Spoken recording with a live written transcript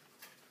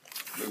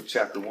Luke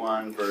chapter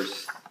 1,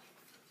 verse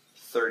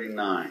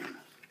 39.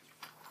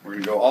 We're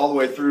going to go all the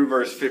way through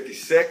verse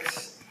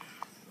 56.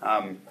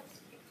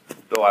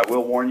 Though I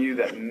will warn you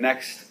that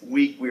next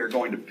week we are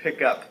going to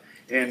pick up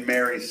in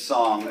Mary's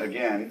song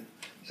again.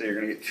 So you're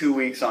going to get 2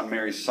 weeks on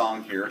Mary's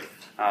song here.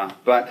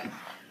 But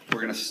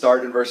we're going to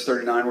start in verse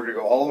 39. We're going to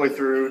go all the way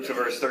through to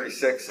verse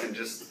 36 and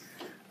just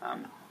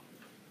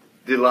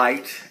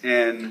delight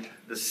in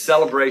the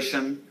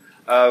celebration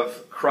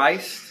of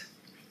Christ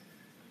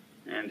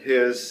and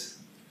His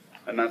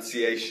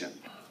Annunciation.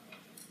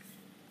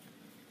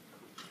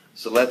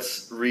 So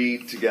let's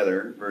read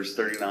together verse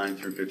 39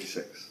 through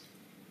 56.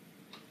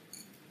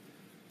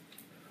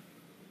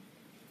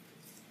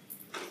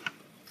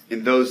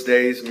 In those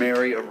days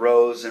Mary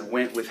arose and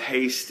went with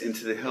haste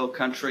into the hill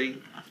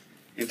country,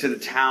 into a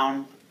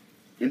town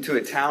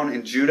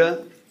in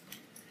Judah,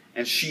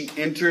 and she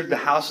entered the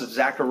house of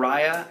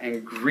Zechariah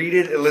and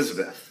greeted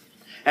Elizabeth.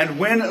 And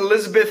when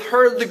Elizabeth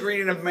heard the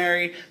greeting of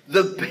Mary,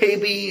 the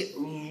baby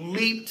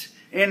leaped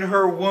in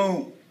her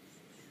womb,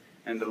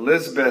 and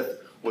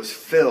Elizabeth was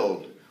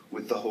filled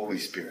with the Holy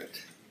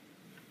Spirit.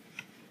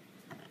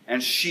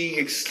 And she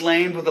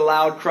exclaimed with a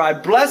loud cry,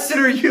 "Blessed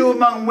are you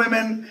among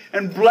women,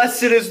 and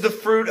blessed is the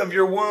fruit of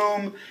your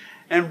womb.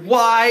 And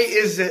why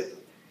is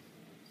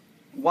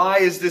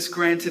this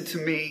granted to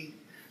me,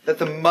 that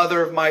the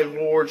mother of my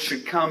Lord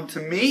should come to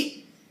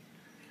me?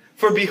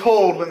 For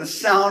behold, when the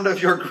sound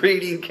of your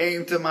greeting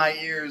came to my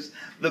ears,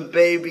 the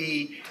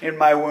baby in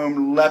my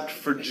womb leapt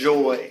for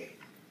joy.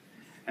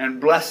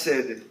 And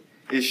blessed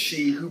is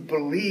she who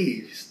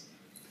believes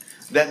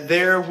that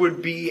there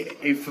would be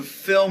a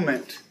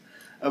fulfillment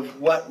of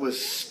what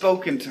was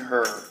spoken to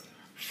her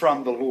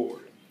from the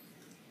Lord."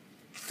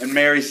 And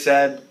Mary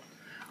said,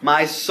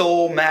 "My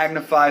soul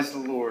magnifies the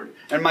Lord,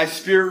 and my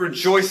spirit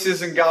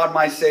rejoices in God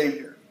my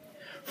Savior.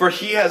 For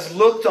He has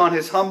looked on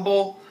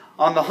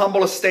the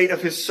humble estate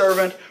of His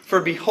servant.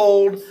 For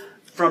behold,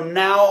 from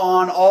now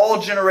on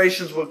all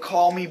generations will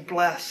call me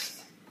blessed.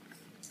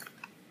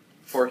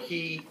 For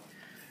He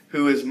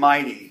who is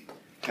mighty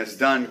has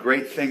done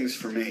great things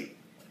for me,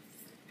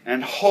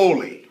 and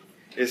holy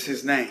is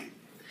His name.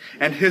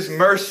 And His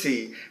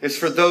mercy is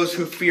for those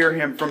who fear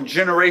Him from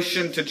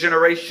generation to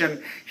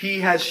generation. He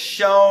has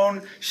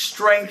shown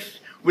strength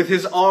with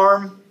His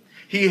arm.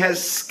 He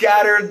has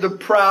scattered the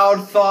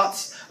proud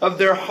thoughts of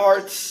their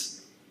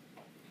hearts.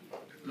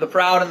 The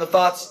proud in the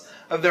thoughts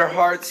of their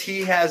hearts.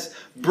 He has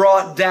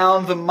brought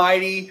down the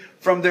mighty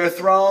from their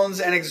thrones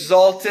and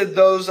exalted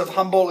those of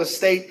humble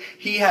estate.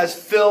 He has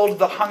filled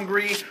the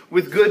hungry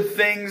with good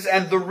things,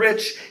 and the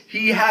rich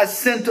He has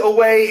sent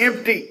away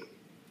empty.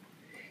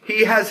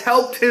 He has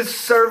helped His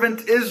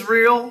servant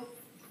Israel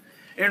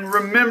in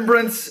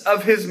remembrance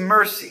of His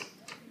mercy,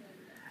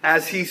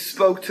 as He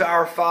spoke to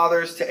our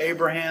fathers, to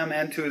Abraham,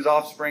 and to his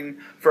offspring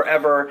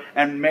forever."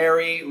 And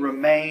Mary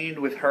remained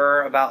with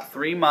her about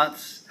 3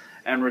 months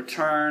and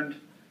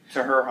returned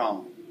to her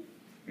home.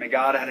 May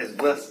God add His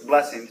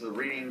blessing to the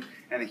reading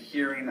and the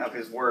hearing of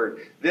His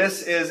word.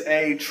 This is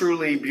a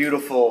truly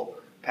beautiful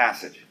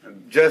passage.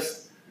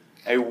 Just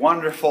a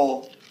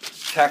wonderful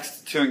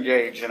text to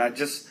engage. And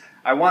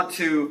I want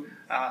to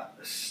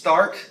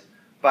start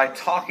by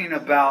talking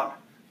about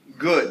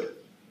good.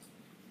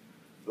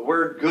 The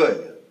word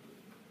good.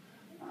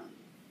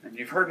 And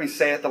you've heard me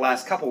say it the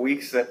last couple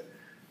weeks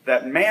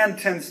that man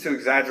tends to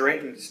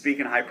exaggerate and speak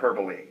in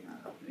hyperbole.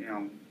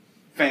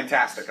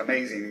 Fantastic,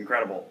 amazing,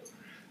 incredible.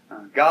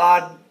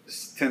 God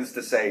tends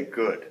to say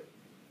good.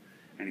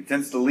 And He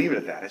tends to leave it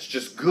at that. It's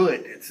just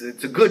good. It's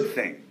a good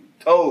thing.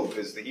 Tov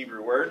is the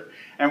Hebrew word.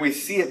 And we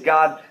see it.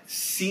 God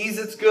sees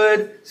it's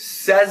good,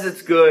 says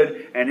it's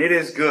good, and it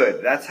is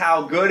good. That's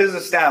how good is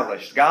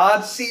established.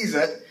 God sees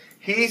it,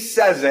 He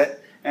says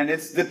it, and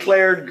it's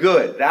declared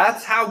good.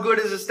 That's how good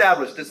is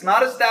established. It's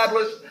not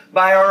established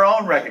by our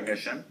own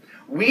recognition.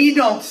 We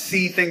don't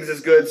see things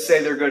as good,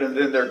 say they're good, and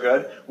then they're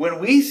good. When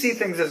we see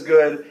things as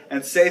good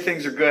and say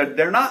things are good,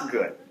 they're not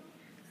good.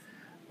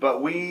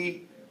 But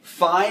we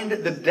find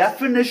the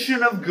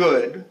definition of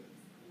good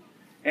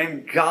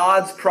in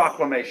God's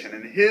proclamation,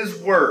 in His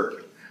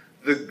word,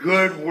 the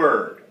good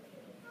word.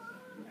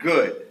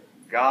 Good.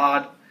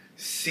 God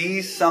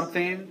sees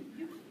something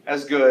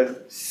as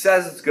good,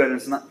 says it's good,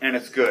 and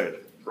it's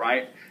good,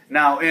 right?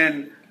 Now,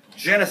 in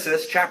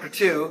Genesis chapter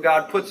 2,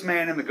 God puts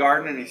man in the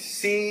garden, and He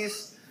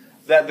sees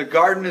that the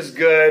garden is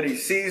good. He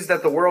sees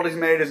that the world He's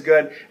made is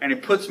good, and He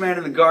puts man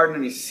in the garden,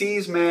 and He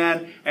sees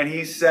man, and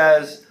He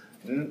says,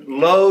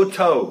 "Lo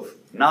tov,"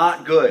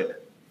 not good.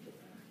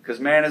 Because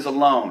man is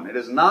alone. It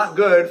is not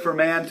good for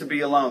man to be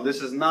alone.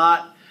 This is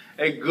not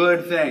a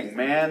good thing.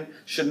 Man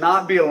should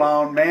not be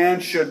alone.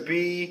 Man should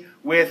be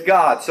with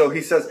God. So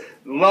He says,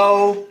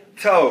 "Lo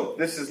tov."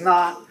 This is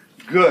not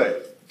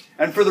good.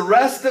 And for the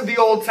rest of the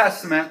Old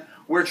Testament,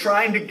 we're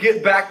trying to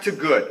get back to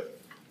good.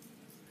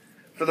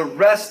 For the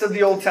rest of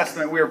the Old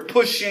Testament, we are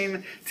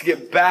pushing to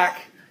get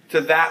back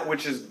to that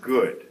which is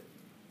good.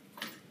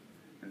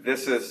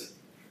 This is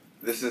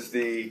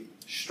the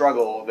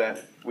struggle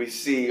that we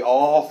see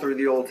all through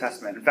the Old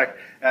Testament. In fact,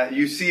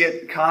 you see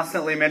it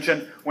constantly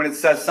mentioned when it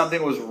says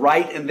something was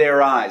right in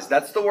their eyes.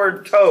 That's the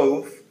word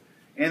tov,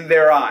 in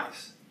their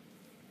eyes.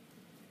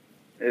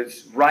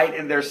 It's right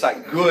in their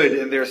sight, good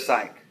in their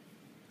sight.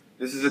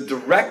 This is a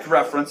direct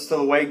reference to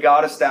the way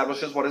God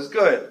establishes what is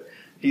good.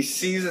 He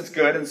sees it's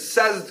good and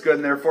says it's good,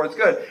 and therefore it's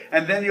good.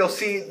 And then you'll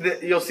see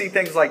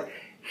things like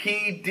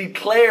he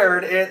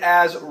declared it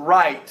as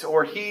right,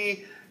 or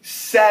he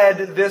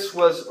said this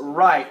was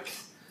right.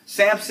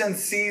 Samson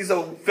sees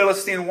a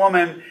Philistine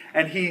woman,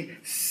 and he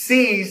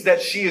sees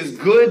that she is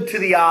good to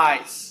the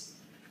eyes.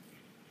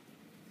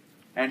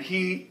 And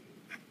he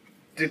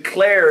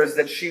declares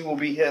that she will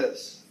be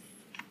his.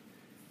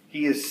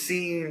 He is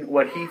seeing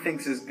what he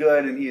thinks is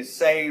good, and he is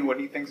saying what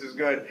he thinks is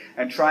good,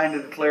 and trying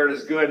to declare it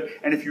as good.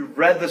 And if you've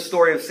read the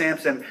story of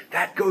Samson,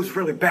 that goes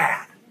really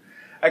bad.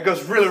 That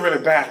goes really,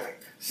 really badly.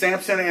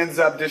 Samson ends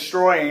up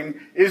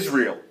destroying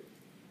Israel.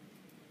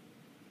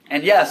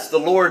 And yes, the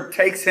Lord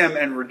takes him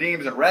and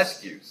redeems and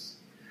rescues,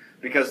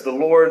 because the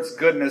Lord's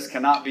goodness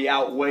cannot be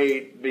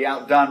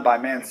outdone by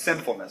man's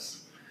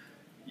sinfulness.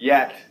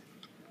 Yet,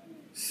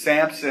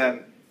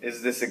 Samson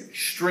is this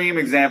extreme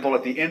example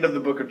at the end of the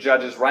book of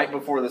Judges, right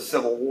before the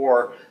Civil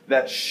War,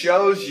 that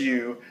shows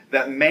you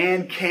that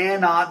man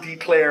cannot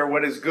declare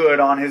what is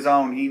good on his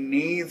own. He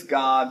needs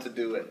God to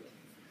do it.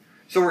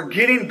 So we're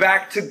getting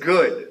back to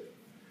good.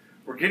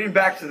 We're getting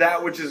back to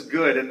that which is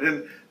good. And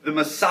then the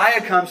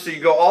Messiah comes, so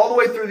you go all the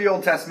way through the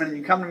Old Testament, and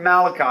you come to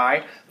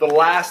Malachi, the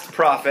last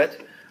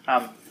prophet.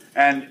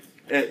 And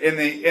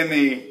in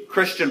the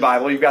Christian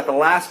Bible, you've got the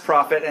last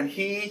prophet, and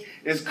he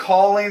is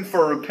calling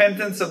for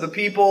repentance of the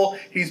people.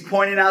 He's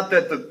pointing out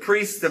that the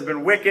priests have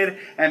been wicked,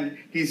 and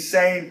he's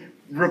saying,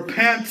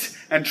 repent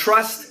and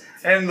trust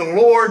in the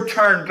Lord,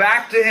 turn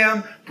back to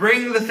him,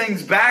 bring the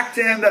things back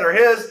to him that are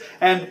his,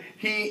 and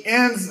he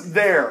ends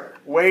there,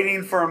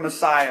 waiting for a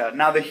Messiah.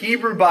 Now the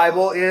Hebrew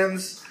Bible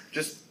ends,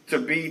 just to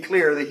be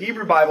clear, the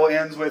Hebrew Bible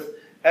ends with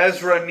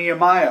Ezra and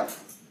Nehemiah.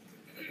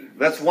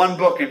 That's one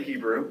book in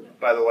Hebrew,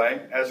 by the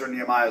way. Ezra and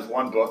Nehemiah is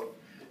one book.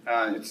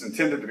 It's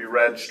intended to be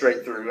read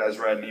straight through,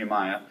 Ezra and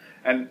Nehemiah.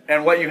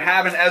 And what you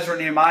have in Ezra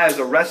and Nehemiah is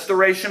a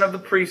restoration of the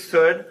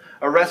priesthood,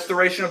 a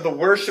restoration of the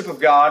worship of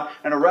God,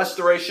 and a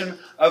restoration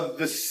of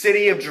the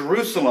city of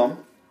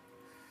Jerusalem,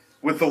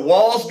 with the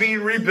walls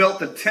being rebuilt,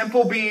 the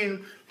temple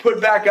being put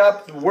back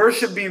up, the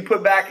worship being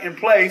put back in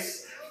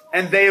place,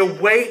 and they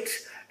await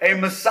a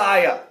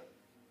Messiah.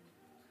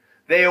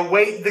 They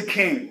await the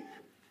king.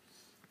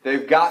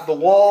 They've got the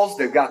walls,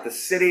 they've got the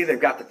city, they've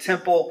got the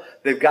temple,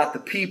 they've got the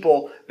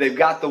people, they've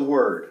got the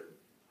word.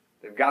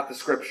 They've got the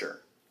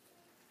scripture.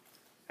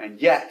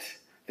 And yet,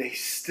 they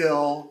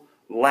still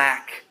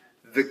lack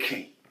the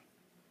king.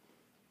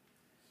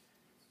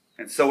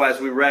 And so as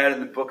we read in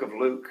the book of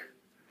Luke,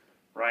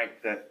 right,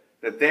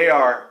 that they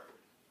are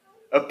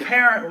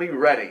apparently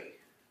ready.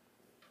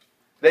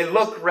 They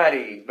look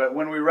ready, but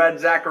when we read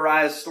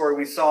Zechariah's story,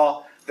 we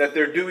saw that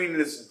they're doing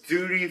this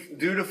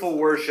dutiful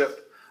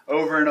worship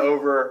over and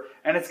over,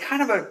 and it's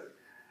kind of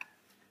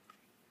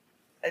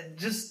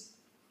just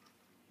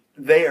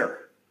there.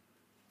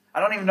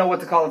 I don't even know what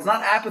to call it. It's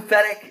not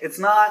apathetic. It's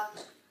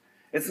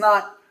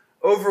not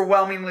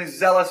overwhelmingly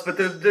zealous, but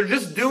they're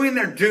just doing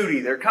their duty.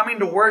 They're coming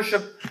to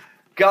worship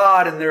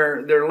God, and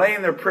they're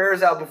laying their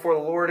prayers out before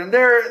the Lord, and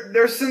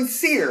they're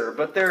sincere,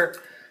 but they're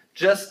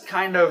just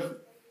kind of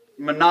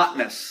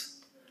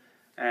monotonous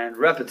and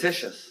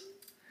repetitious.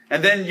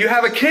 And then you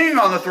have a king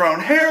on the throne,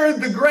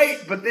 Herod the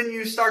Great, but then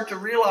you start to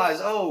realize,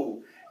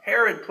 oh,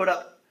 Herod put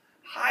up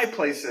high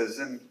places,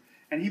 and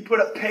he put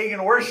up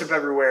pagan worship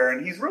everywhere,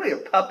 and he's really a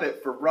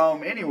puppet for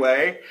Rome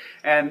anyway,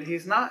 and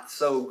he's not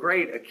so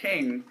great a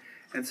king,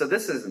 and so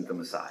this isn't the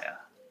Messiah.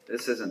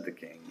 This isn't the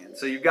king. And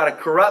so you've got a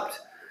corrupt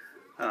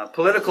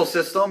political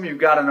system, you've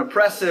got an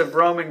oppressive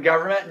Roman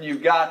government, and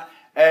you've got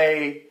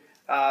a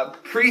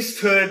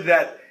priesthood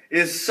that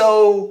is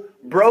so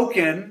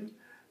broken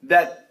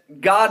that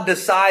God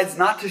decides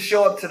not to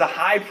show up to the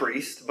high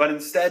priest, but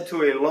instead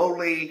to a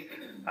lowly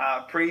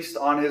priest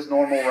on his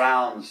normal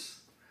rounds.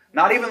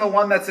 Not even the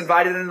one that's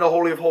invited into the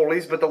Holy of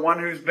Holies, but the one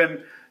who's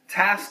been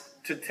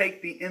tasked to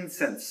take the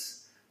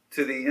incense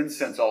to the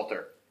incense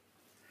altar.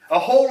 A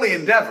holy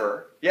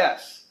endeavor,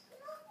 yes.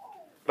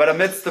 But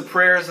amidst the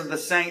prayers of the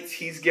saints,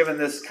 he's given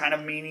this kind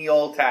of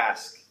menial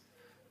task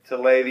to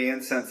lay the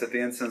incense at the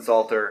incense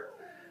altar,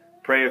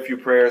 pray a few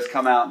prayers,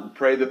 come out and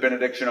pray the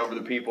benediction over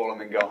the people, and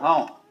then go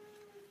home.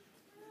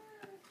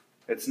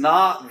 It's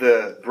not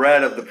the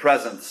bread of the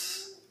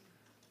presence.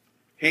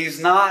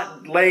 He's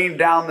not laying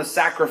down the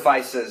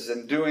sacrifices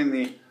and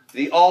doing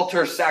the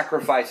altar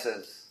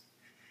sacrifices.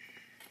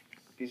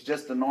 He's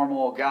just a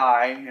normal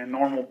guy, a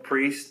normal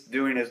priest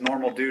doing his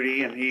normal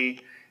duty, and he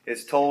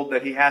is told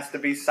that he has to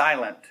be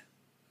silent.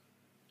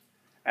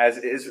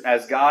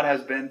 As God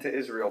has been to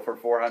Israel for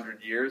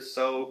 400 years,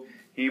 so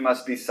he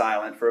must be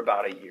silent for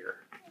about a year.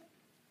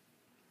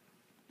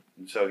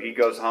 And so he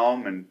goes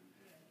home, and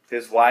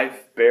his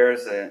wife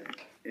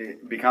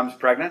becomes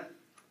pregnant.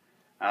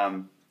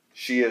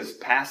 She is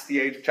past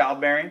the age of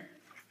childbearing.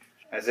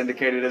 as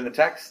indicated in the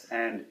text,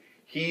 and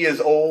he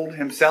is old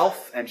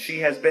himself, and she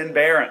has been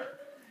barren.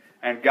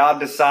 And God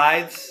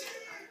decides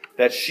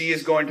that she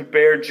is going to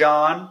bear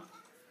John,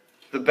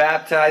 the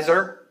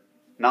baptizer,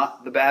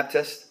 not the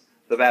Baptist,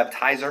 the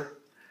baptizer.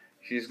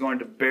 She's going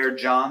to bear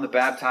John, the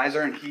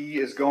baptizer, and he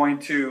is going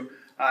to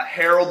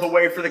herald the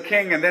way for the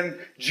king. And then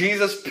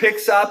Jesus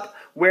picks up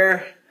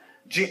where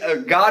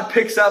God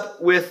picks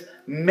up with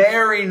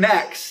Mary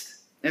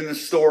next in the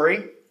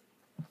story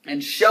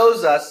and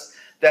shows us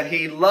that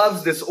he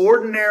loves this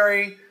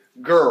ordinary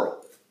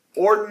girl,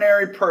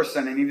 ordinary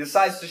person, and he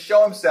decides to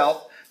show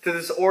himself to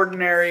this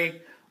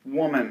ordinary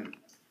woman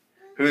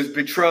who's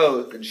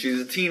betrothed, and she's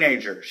a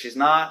teenager. She's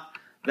not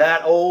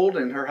that old,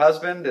 and her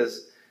husband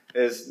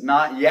is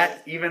not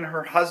yet even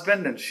her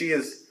husband, and she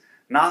has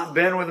not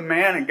been with a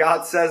man, and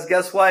God says,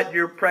 guess what?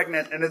 You're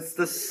pregnant, and it's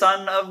the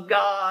Son of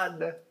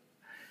God.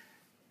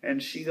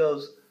 And she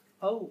goes,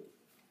 oh.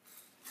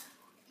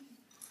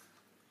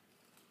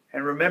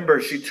 And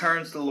remember, she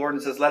turns to the Lord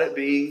and says, let it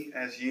be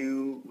as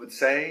you would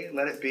say,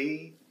 let it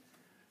be.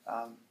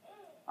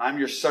 I'm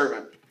your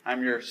servant.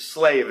 I'm your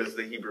slave is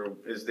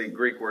the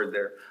Greek word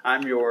there.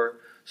 I'm your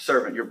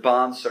servant, your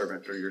bond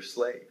servant or your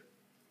slave.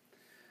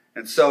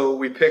 And so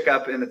we pick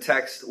up in the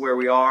text where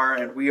we are,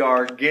 and we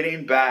are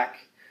getting back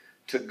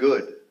to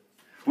good.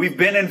 We've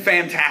been in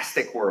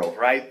fantastic world,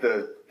 right?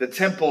 The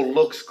temple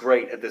looks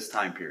great at this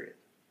time period.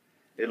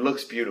 It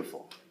looks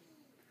beautiful.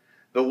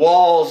 The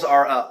walls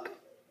are up.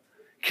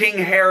 King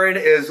Herod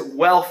is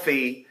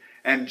wealthy,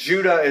 and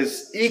Judah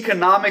is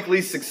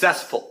economically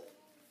successful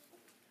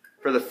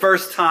for the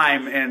first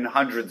time in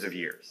hundreds of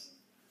years.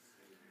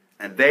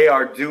 And they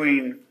are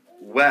doing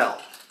well.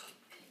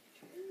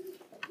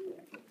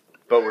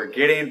 But we're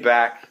getting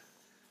back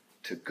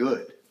to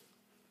good.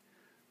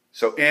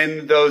 So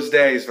in those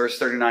days, verse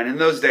 39, in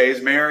those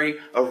days, Mary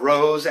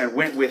arose and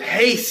went with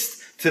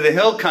haste to the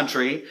hill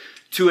country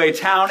to a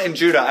town in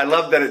Judah. I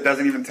love that it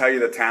doesn't even tell you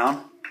the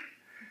town.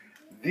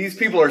 These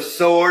people are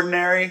so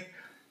ordinary.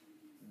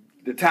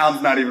 The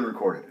town's not even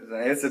recorded.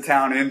 It's a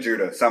town in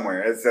Judah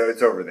somewhere. It's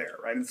over there,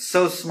 right? It's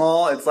so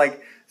small. It's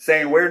like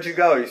saying, where'd you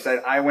go? You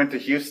said, I went to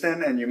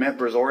Houston, and you meant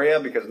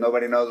Brazoria because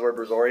nobody knows where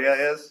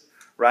Brazoria is,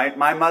 right?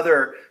 My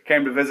mother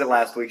came to visit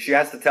last week. She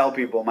has to tell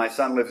people my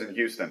son lives in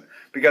Houston,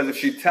 because if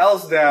she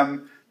tells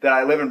them that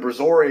I live in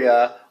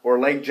Brazoria or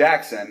Lake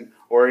Jackson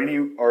or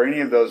any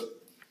of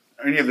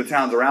the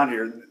towns around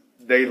here,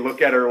 they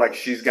look at her like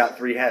she's got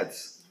three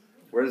heads.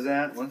 Where's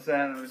that? What's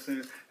that?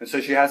 And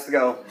so she has to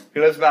go. He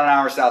lives about an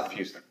hour south of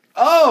Houston.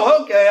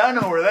 Oh, okay, I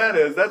know where that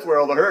is. That's where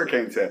all the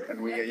hurricanes hit.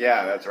 And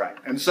yeah, that's right.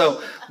 And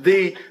so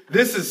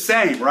this is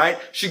same, right?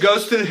 She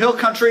goes to the hill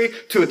country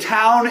to a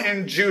town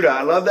in Judah.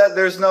 I love that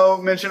there's no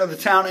mention of the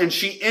town. And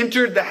she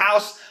entered the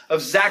house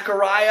of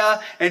Zechariah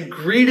and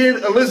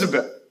greeted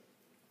Elizabeth.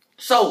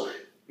 So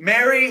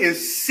Mary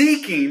is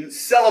seeking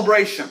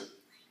celebration. I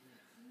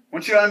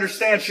want you to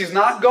understand, she's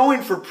not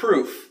going for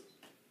proof.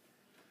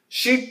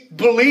 She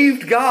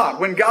believed God.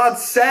 When God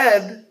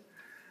said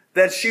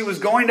that she was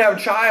going to have a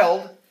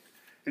child,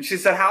 and she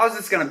said, how is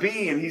this going to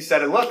be? And he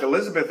said, look,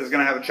 Elizabeth is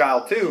going to have a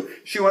child too.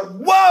 She went,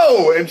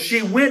 whoa! And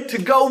she went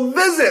to go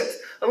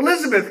visit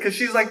Elizabeth because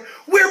she's like,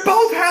 we're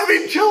both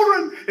having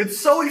children. It's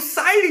so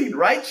exciting,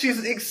 right?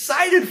 She's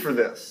excited for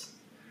this,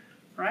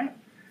 right?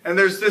 And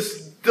there's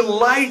this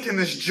delight and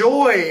this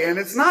joy, and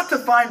it's not to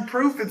find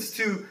proof, it's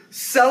to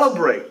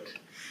celebrate.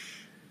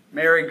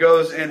 Mary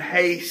goes in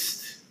haste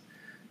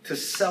to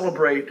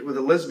celebrate with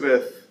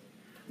Elizabeth.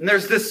 And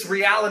there's this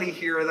reality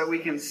here that we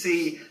can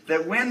see,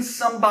 that when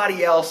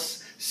somebody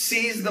else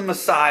sees the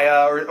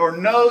Messiah or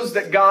knows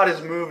that God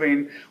is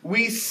moving,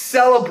 we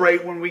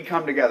celebrate when we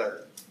come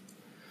together.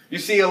 You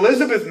see,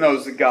 Elizabeth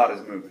knows that God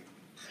is moving.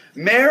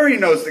 Mary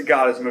knows that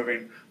God is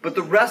moving, but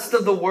the rest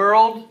of the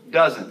world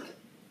doesn't.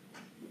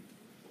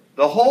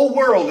 The whole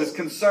world is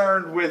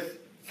concerned with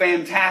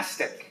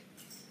fantastic.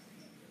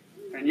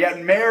 And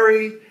yet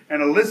Mary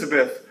and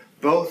Elizabeth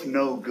both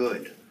know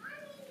good.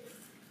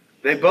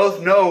 They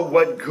both know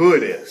what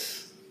good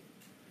is.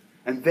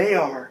 And they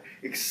are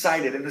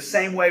excited. In the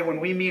same way,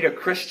 when we meet a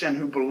Christian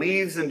who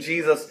believes in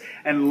Jesus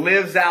and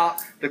lives out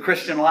the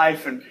Christian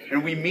life, and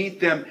we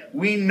meet them,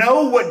 we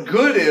know what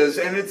good is,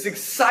 and it's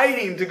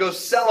exciting to go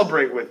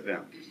celebrate with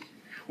them.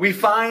 We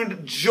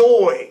find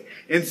joy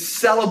in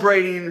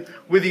celebrating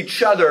with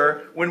each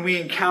other when we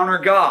encounter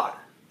God.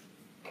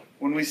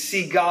 When we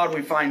see God,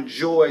 we find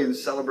joy in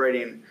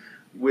celebrating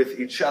with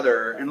each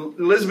other. And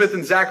Elizabeth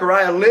and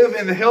Zechariah live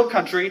in the hill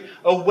country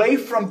away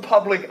from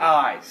public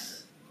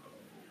eyes.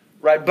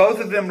 Right? Both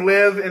of them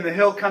live in the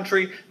hill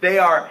country. They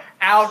are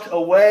out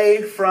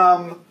away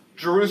from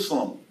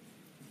Jerusalem.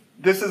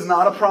 This is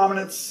not a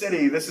prominent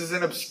city. This is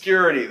in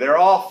obscurity. They're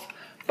off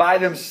by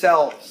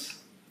themselves.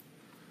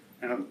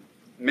 And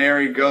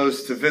Mary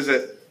goes to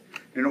visit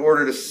in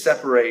order to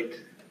separate,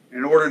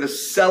 in order to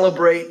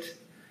celebrate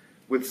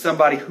with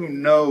somebody who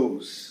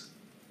knows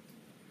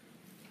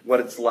what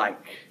it's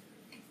like.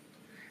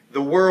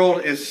 The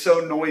world is so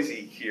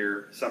noisy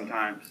here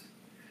sometimes.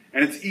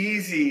 And it's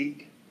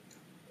easy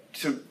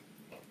to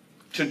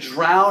to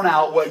drown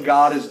out what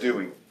God is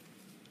doing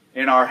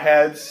in our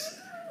heads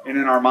and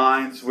in our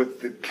minds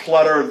with the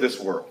clutter of this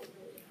world.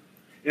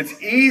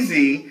 It's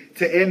easy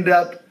to end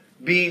up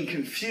being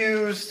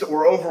confused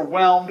or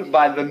overwhelmed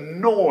by the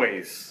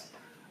noise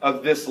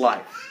of this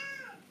life.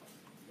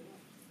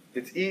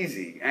 It's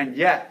easy, and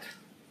yet,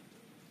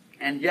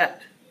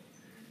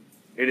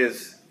 it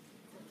is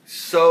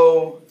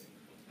so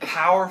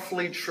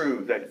powerfully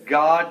true that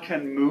God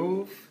can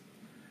move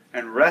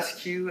and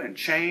rescue and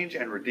change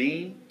and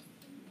redeem.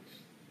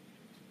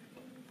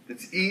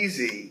 It's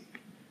easy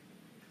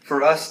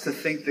for us to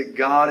think that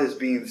God is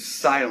being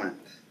silent.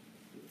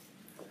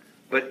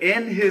 But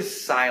in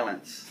His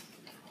silence,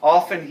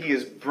 often He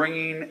is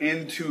bringing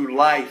into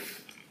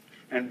life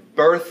and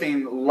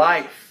birthing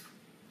life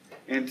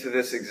into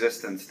this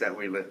existence that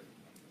we live.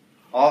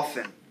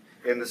 Often,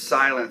 in the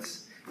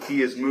silence,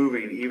 He is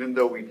moving, even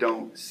though we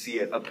don't see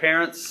it.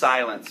 Apparent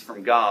silence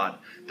from God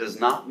does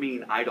not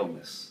mean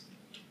idleness.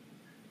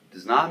 It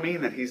does not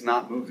mean that He's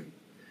not moving.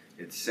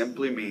 It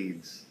simply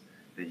means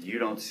that you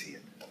don't see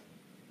it.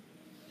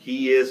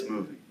 He is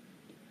moving.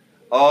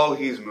 Oh,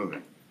 He's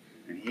moving.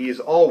 And He is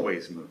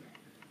always moving.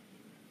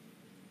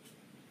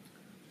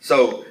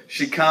 So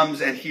she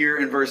comes, and here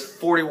in verse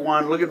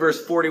 41, look at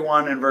verse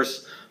 41 and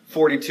verse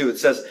 42. It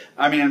says,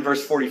 in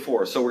verse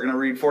 44. So we're going to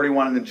read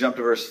 41 and then jump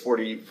to verse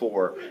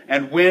 44.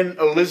 And when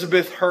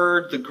Elizabeth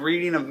heard the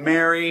greeting of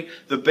Mary,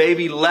 the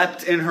baby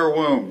leapt in her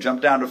womb.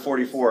 Jump down to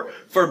 44.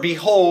 For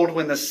behold,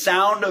 when the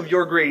sound of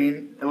your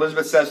greeting,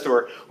 Elizabeth says to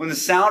her, when the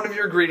sound of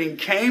your greeting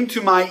came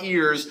to my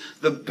ears,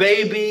 the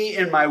baby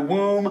in my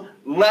womb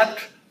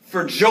leapt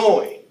for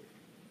joy.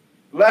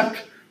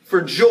 Leapt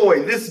for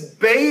joy. This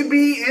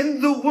baby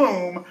in the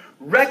womb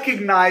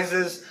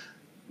recognizes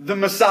the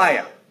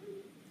Messiah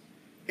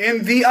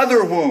in the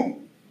other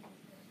womb.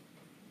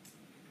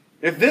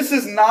 If this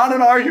is not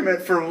an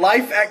argument for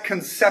life at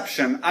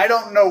conception, I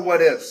don't know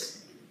what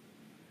is.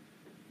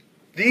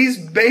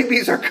 These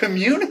babies are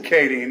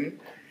communicating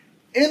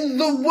in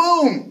the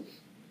womb.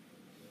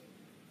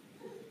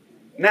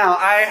 Now,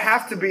 I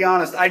have to be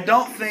honest, I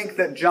don't think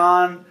that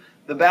John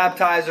the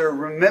Baptizer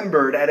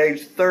remembered at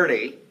age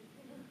 30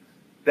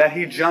 that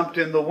he jumped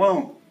in the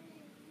womb.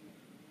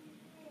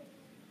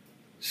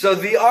 So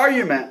the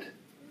argument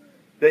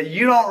that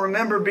you don't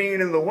remember being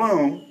in the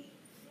womb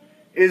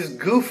is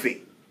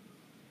goofy.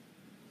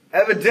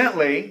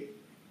 Evidently,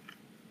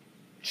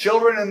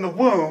 children in the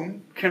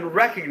womb can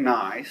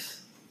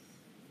recognize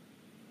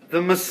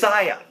the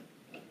Messiah,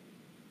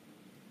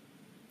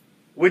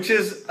 which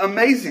is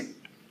amazing.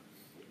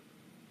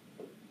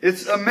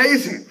 It's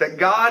amazing that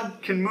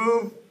God can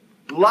move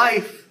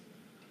life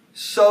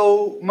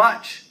so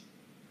much.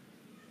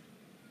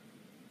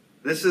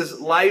 This is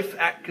life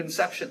at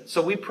conception.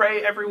 So we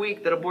pray every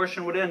week that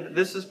abortion would end.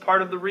 This is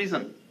part of the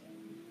reason.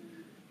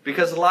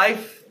 Because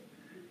life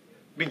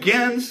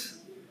begins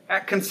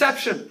at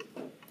conception.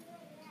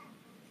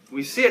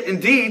 We see it.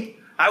 Indeed,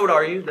 I would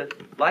argue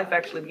that life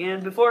actually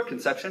began before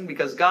conception,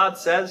 because God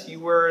says you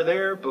were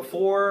there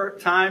before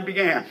time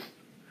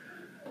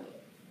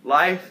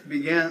Life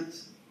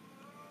begins.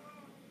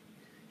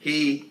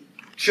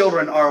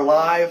 Children are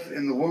alive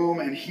in the womb,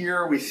 and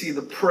here we see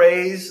the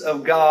praise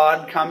of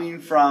God coming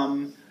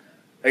from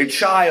a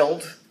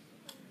child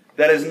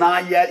that is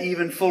not yet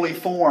even fully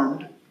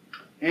formed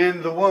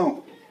in the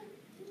womb.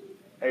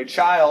 A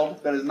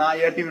child that is not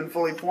yet even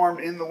fully formed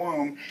in the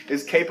womb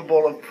is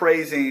capable of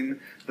praising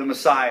the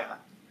Messiah.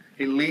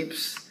 He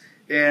leaps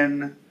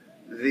in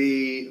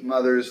the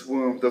mother's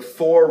womb. The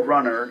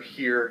forerunner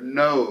here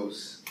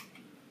knows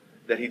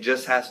that he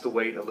just has to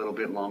wait a little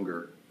bit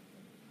longer.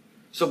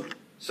 So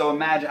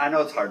imagine, I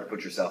know it's hard to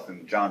put yourself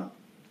in John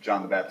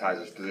the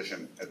Baptizer's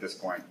position at this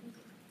point.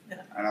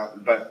 I know,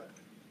 but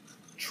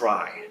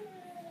try.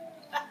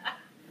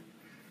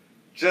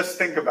 Just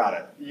think about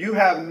it. You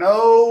have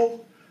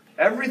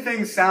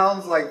everything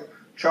sounds like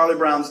Charlie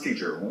Brown's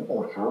teacher.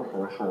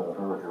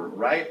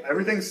 Right?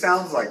 Everything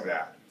sounds like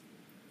that.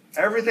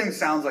 Everything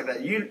sounds like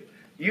that.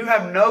 You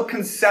have no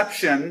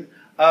conception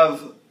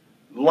of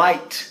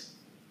light.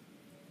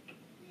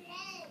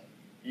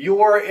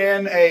 You're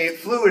in a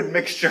fluid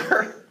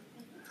mixture,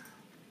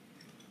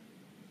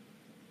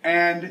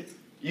 and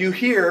you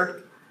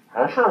hear,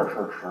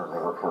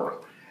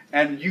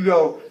 and you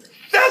go,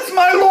 "That's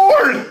my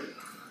Lord!"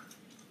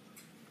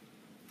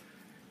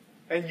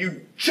 And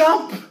you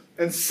jump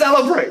and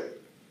celebrate.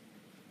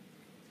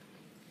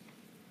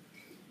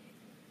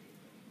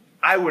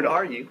 I would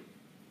argue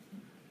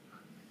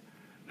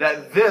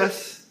that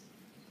this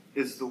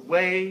is the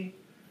way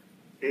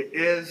it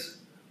is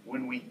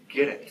when we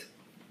get it.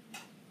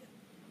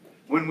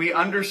 When we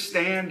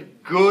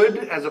understand good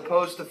as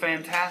opposed to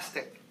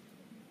fantastic.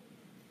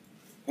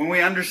 When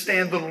we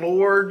understand the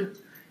Lord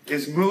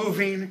is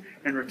moving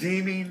and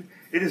redeeming,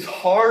 it is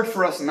hard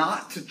for us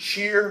not to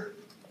cheer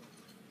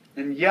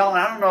and yell. And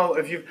I don't know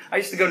if I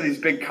used to go to these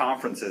big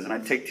conferences, and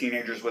I'd take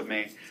teenagers with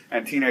me,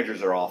 and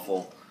teenagers are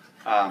awful.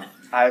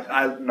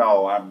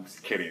 No, I'm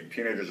kidding.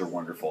 Teenagers are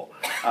wonderful.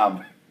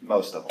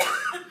 Most of them.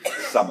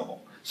 Some of them.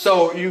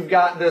 So you've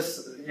got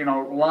this,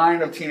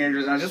 line of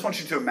teenagers, and I just want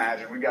you to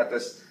imagine, we got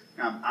this,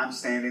 I'm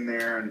standing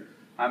there, and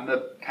I'm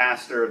the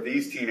pastor of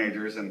these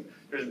teenagers, and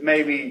there's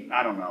maybe,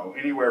 I don't know,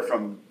 anywhere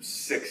from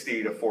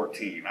 60 to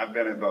 14. I've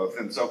been in both.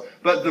 And so,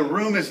 but the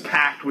room is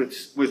packed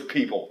with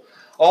people.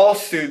 All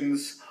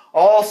students,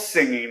 all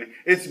singing.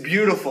 It's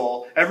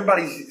beautiful.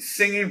 Everybody's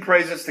singing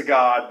praises to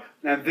God.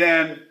 And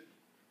then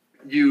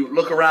you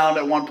look around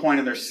at one point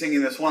and they're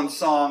singing this one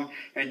song,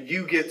 and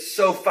you get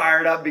so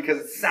fired up because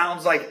it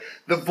sounds like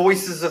the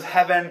voices of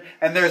heaven,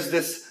 and there's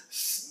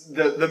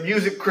the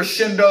music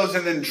crescendos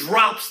and then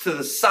drops to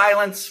the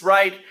silence,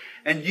 right?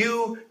 And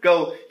you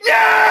go,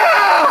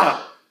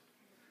 yeah!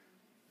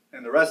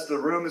 And the rest of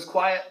the room is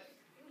quiet.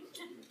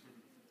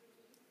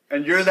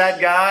 And you're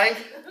that guy.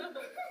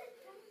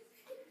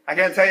 I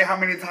can't tell you how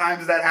many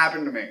times that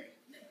happened to me.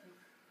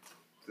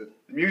 The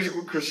music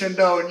would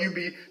crescendo and you'd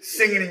be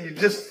singing and you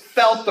just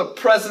felt the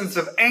presence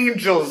of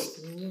angels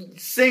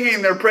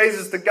singing their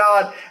praises to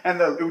God,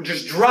 and it would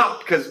just drop,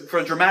 because for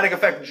a dramatic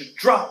effect, it would just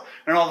drop,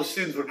 and all the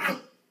students would...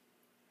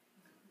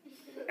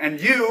 And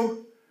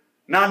you,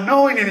 not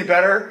knowing any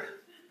better,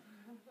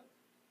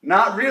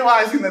 not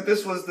realizing that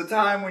this was the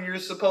time when you're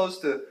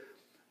supposed to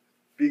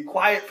be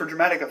quiet for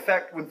dramatic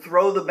effect, would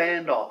throw the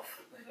band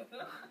off.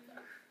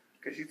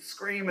 Because you'd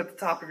scream at the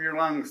top of your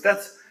lungs.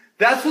 That's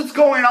what's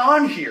going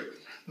on here.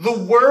 The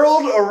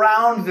world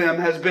around them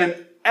has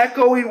been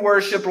echoing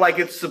worship like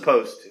it's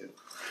supposed to.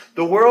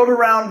 The world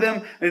around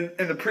them, in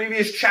the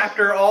previous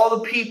chapter, all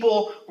the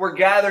people were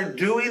gathered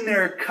doing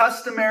their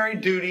customary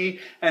duty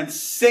and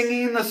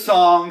singing the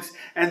songs,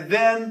 and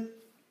then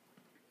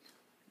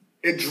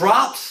it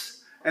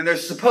drops and they're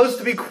supposed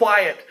to be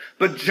quiet.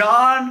 But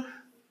John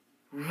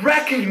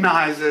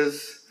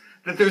recognizes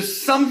that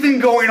there's something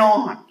going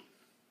on,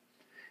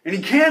 and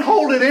he can't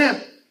hold it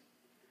in.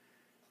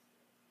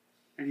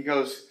 And he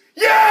goes,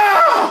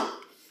 yeah!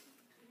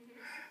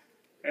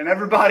 And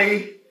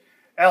everybody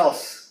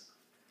else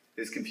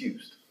is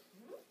confused.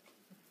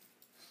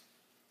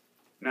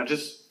 Now,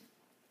 just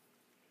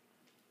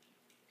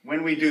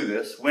when we do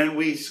this, when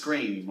we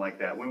scream like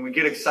that, when we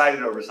get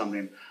excited over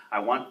something, I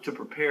want to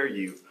prepare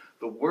you.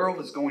 The world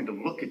is going to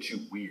look at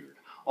you weird.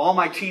 All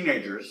my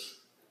teenagers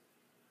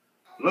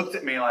looked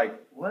at me like,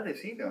 what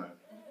is he doing?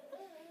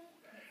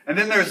 And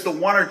then there's the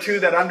one or two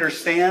that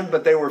understand,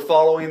 but they were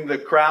following the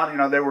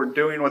crowd. They were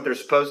doing what they're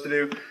supposed to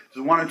do.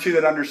 There's one or two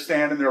that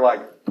understand, and they're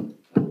like,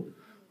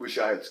 wish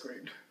I had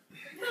screamed.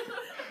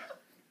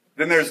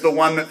 Then there's the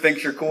one that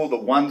thinks you're cool, the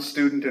one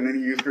student in any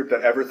youth group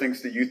that ever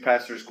thinks the youth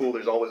pastor is cool.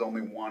 There's always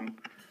only one,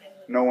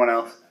 no one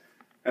else.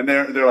 And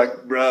they're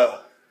like, bro,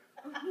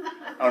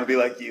 I want to be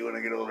like you when I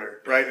get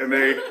older, right? And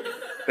they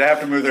have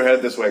to move their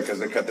head this way because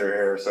they cut their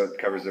hair so it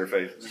covers their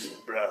face,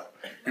 bro.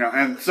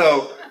 And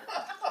so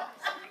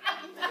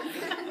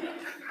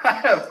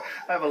I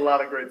have a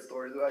lot of great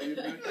stories about youth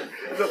ministry.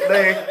 So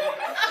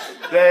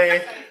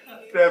they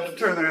have to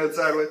turn their head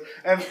sideways,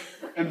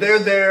 and they're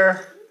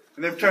there,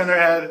 and they've turned their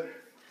head.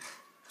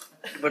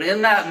 But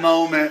in that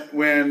moment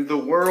when the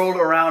world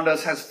around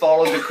us has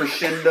followed the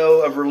crescendo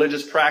of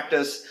religious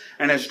practice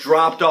and has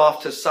dropped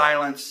off to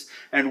silence,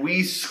 and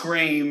we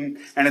scream,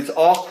 and it's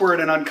awkward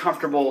and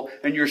uncomfortable,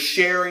 and you're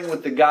sharing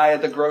with the guy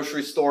at the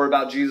grocery store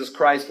about Jesus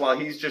Christ while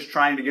he's just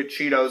trying to get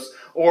Cheetos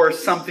or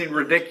something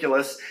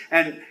ridiculous,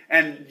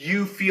 and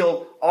you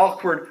feel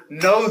awkward,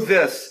 know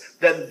this,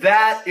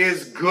 that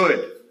is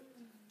good.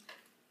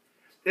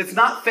 It's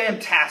not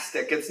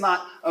fantastic. It's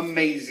not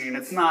amazing.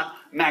 It's not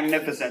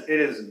magnificent.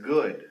 It is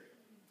good.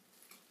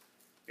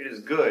 It is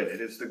good. It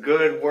is the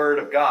good word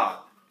of God.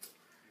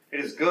 It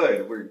is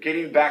good. We're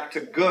getting back to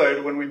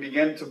good when we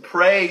begin to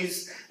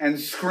praise and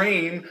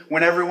scream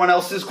when everyone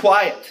else is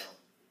quiet.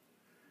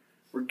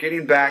 We're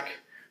getting back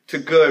to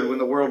good when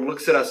the world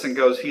looks at us and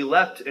goes, he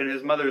left in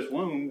his mother's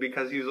womb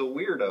because he's a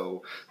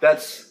weirdo.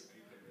 That's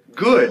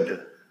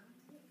good.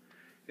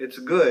 It's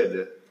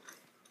good.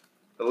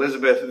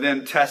 Elizabeth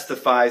then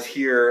testifies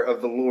here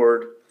of the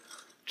Lord.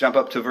 Jump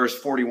up to verse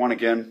 41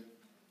 again.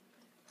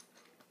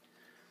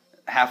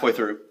 Halfway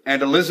through.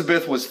 And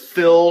Elizabeth was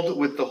filled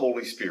with the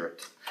Holy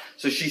Spirit.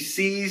 So she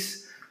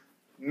sees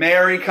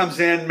Mary comes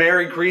in,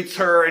 Mary greets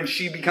her, and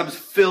she becomes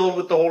filled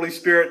with the Holy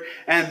Spirit,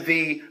 and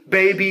the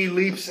baby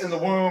leaps in the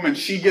womb, and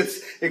she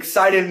gets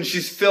excited, and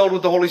she's filled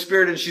with the Holy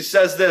Spirit, and she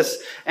says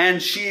this,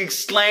 and she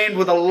exclaimed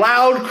with a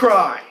loud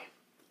cry,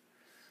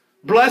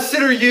 "Blessed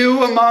are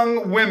you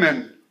among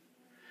women,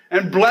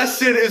 and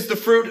blessed is the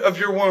fruit of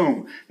your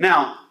womb."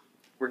 Now,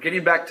 we're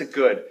getting back to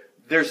good.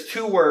 There's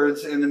two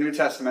words in the New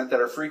Testament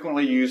that are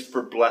frequently used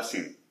for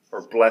blessing,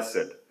 or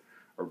blessed,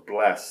 or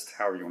blessed,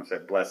 however you want to say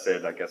it.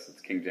 Blessed, I guess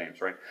it's King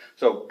James, right?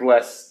 So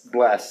blessed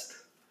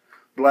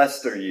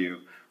are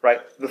you, right?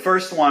 The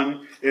first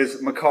one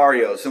is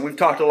Makarios, and we've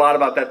talked a lot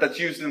about that. That's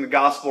used in the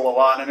gospel a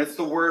lot, and it's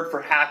the word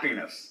for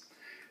happiness.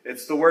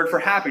 It's the word for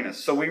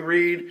happiness. So we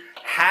read,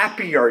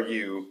 "Happy are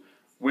you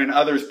when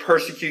others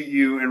persecute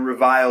you and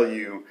revile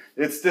you."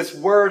 It's this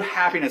word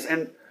happiness,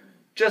 and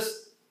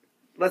just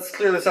let's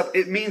clear this up.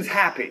 It means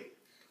happy.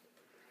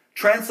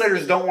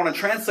 Translators don't want to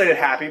translate it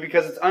happy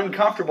because it's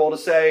uncomfortable to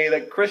say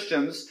that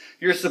Christians,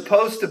 you're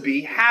supposed to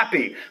be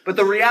happy. But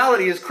the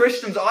reality is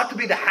Christians ought to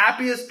be the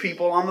happiest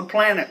people on the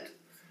planet.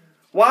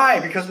 Why?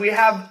 Because we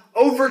have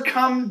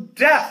overcome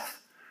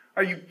death.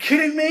 Are you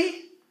kidding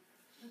me?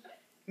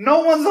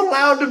 No one's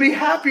allowed to be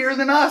happier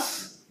than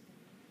us.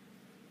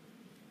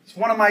 It's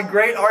one of my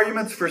great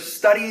arguments for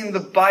studying the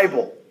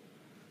Bible.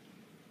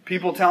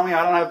 People tell me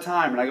I don't have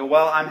time, and I go,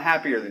 well, I'm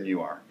happier than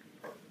you are.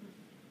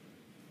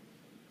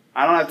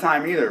 I don't have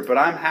time either, but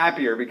I'm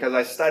happier because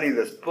I study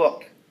this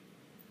book.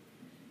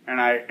 And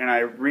I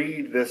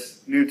read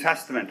this New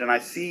Testament, and I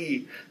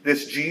see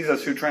this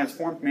Jesus who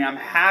transformed me. I'm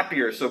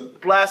happier. So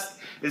blessed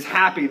is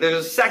happy.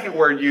 There's a second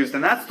word used,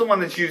 and that's the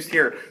one that's used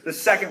here. The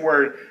second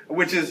word,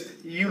 which is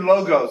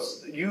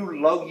eulogos.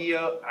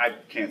 Eulogia, I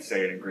can't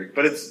say it in Greek,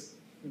 but it's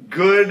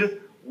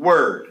good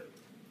word.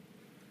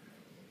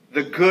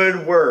 The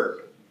good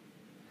word.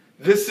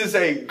 This is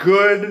a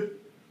good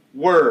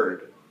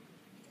word.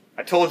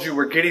 I told you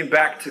we're getting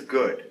back to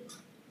good.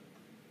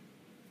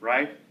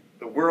 Right?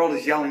 The world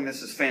is yelling,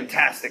 this is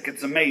fantastic.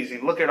 It's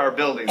amazing. Look at our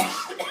buildings.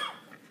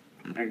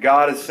 And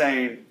God is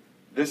saying,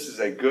 this is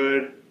a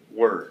good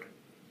word.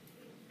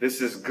 This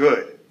is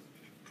good.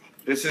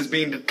 This is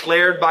being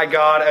declared by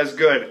God as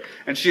good.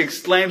 And she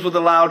exclaims with a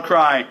loud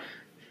cry,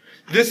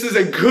 this is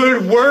a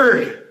good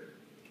word.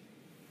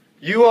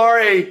 You are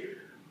a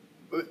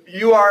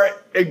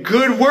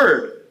good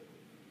word.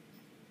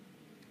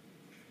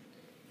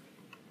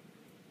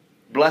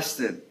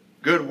 Blessed,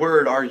 good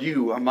word are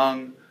you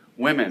among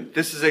women.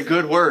 This is a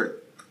good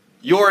word.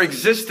 Your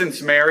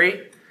existence,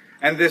 Mary,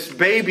 and this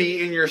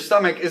baby in your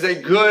stomach is a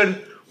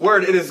good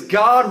word. It is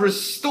God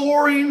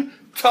restoring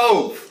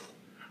Tov,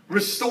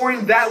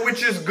 restoring that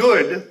which is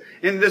good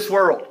in this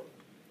world.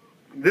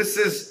 This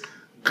is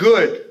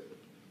good.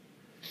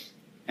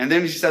 And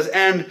then she says,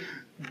 and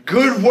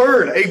good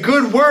word, a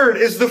good word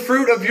is the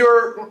fruit of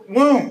your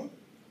womb.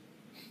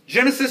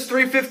 Genesis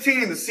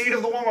 3:15, the seed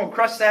of the woman will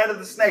crush the head of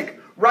the snake.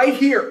 Right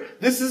here.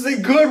 This is a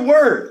good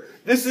word.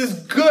 This is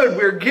good.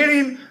 We're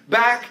getting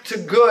back to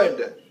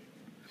good.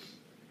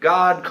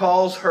 God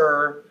calls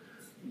her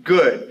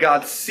good.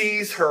 God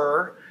sees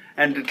her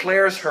and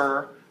declares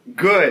her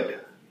good.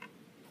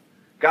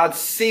 God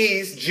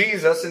sees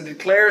Jesus and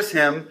declares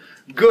him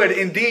good.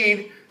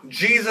 Indeed,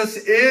 Jesus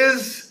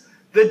is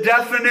the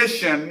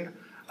definition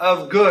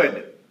of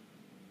good.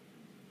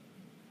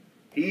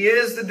 He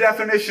is the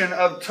definition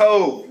of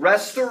Tov,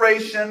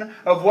 restoration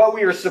of what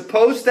we are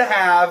supposed to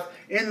have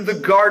in the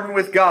garden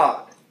with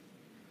God.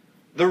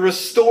 The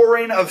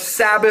restoring of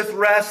Sabbath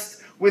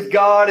rest with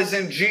God is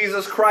in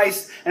Jesus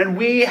Christ, and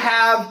we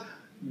have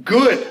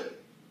good.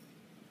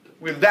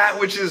 With that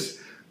which is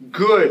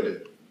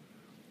good.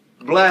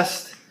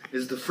 Blessed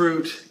is the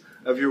fruit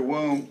of your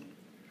womb.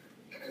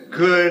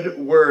 Good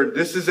word.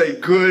 This is a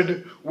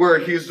good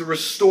word. He is the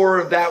restorer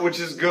of that which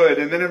is good.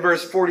 And then in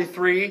verse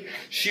 43,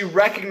 she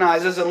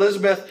recognizes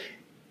Elizabeth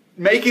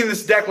making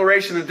this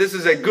declaration that this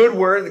is a good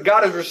word, that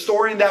God is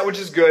restoring that which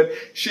is good.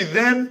 She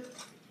then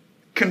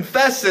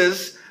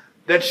confesses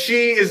that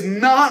she is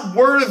not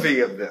worthy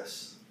of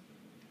this.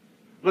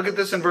 Look at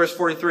this in verse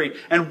 43.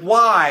 And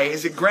why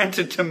is it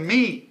granted to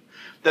me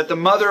that the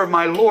mother of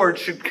my Lord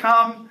should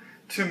come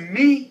to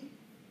me?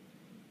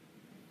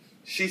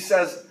 She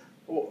says,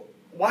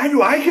 why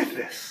do I get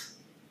this?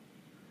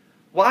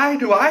 Why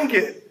do I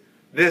get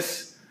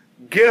this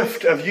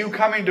gift of you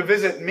coming to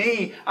visit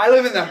me? I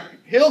live in the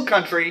hill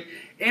country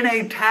in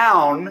a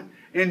town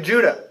in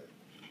Judah.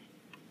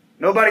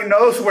 Nobody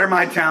knows where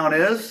my town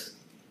is.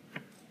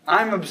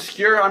 I'm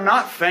obscure. I'm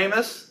not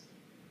famous.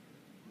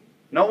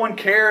 No one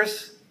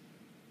cares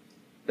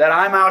that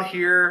I'm out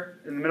here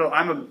in the middle.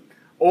 I'm an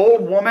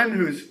old woman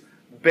who's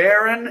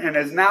barren and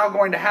is now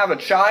going to have a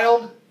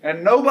child,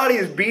 and nobody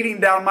is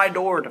beating down my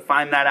door to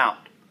find that out.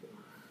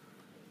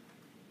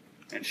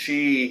 And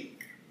she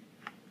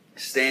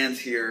stands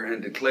here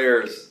and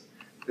declares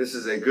this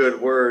is a good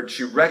word.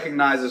 She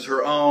recognizes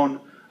her own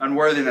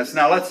unworthiness.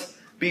 Now let's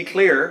be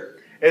clear.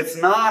 It's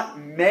not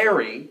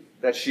Mary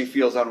that she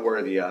feels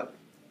unworthy of,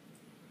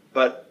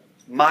 but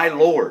my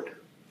Lord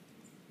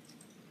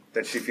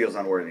that she feels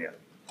unworthy of.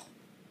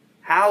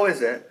 How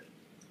is it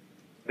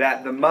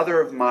that the mother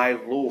of my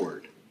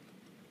Lord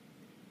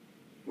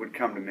would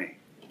come to me?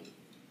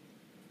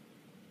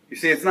 You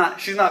see,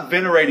 she's not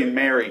venerating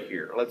Mary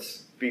here.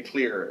 Let's be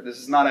clear. This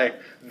is not a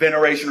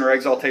veneration or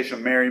exaltation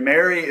of Mary.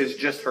 Mary is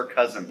just her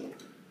cousin.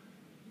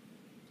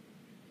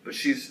 But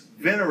she's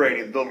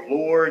venerating the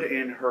Lord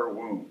in her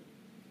womb.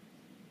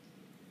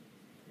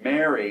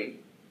 Mary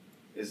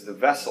is the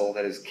vessel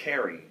that is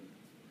carrying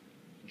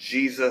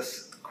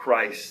Jesus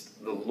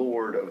Christ, the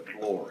Lord of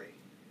glory.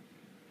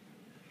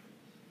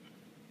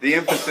 The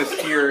emphasis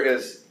here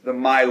is the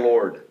my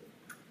Lord,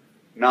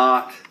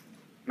 not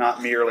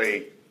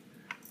merely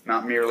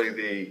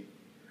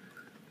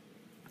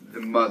the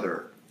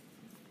mother.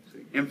 So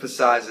he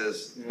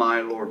emphasizes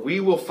my Lord. We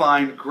will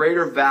find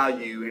greater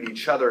value in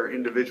each other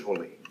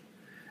individually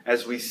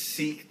as we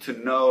seek to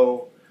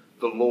know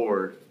the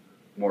Lord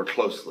more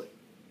closely.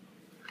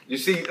 You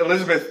see,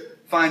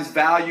 Elizabeth finds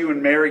value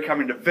in Mary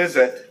coming to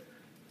visit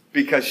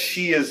because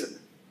she is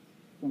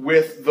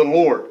with the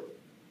Lord.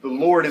 The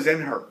Lord is in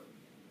her.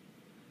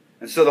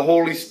 And so the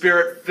Holy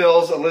Spirit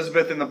fills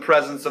Elizabeth in the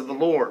presence of the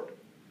Lord.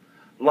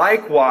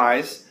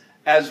 Likewise,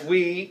 as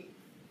we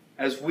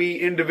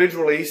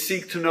individually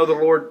seek to know the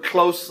Lord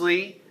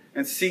closely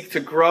and seek to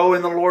grow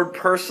in the Lord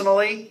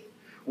personally,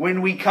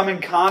 when we come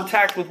in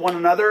contact with one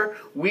another,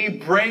 we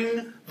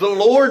bring the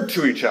Lord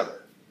to each other.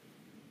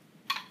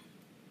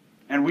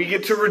 And we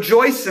get to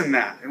rejoice in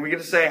that. And we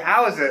get to say,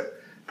 how is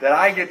it that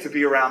I get to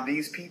be around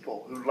these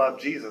people who love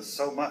Jesus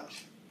so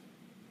much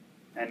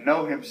and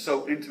know Him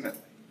so intimately?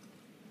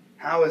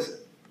 How is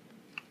it?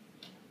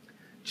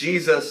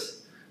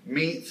 Jesus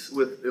meets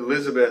with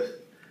Elizabeth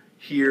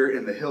here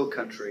in the hill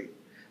country,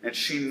 and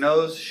she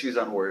knows she's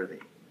unworthy.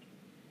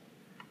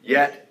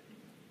 Yet,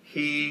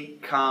 He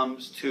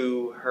comes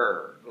to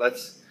her.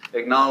 Let's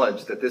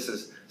acknowledge that this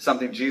is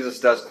something Jesus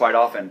does quite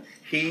often.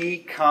 He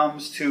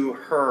comes to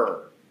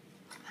her.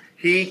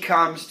 He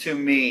comes to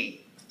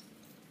me.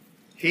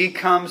 He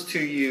comes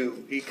to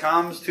you. He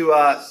comes to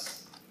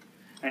us.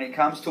 And He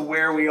comes to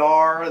where we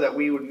are, that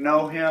we would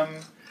know Him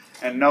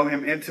and know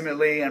Him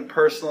intimately and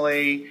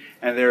personally.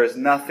 And there is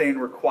nothing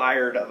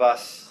required of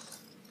us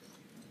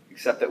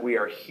except that we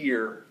are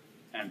here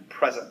and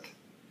present.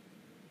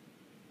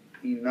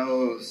 He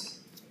knows,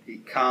 He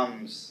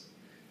comes,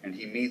 and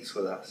He meets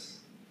with us.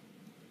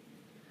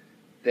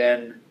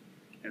 Then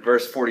in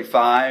verse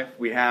 45,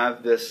 we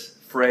have this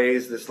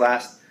phrase, this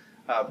last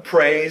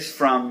praise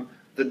from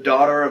the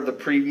daughter of the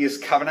previous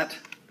covenant,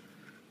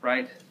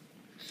 right?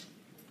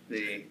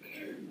 The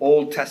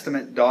Old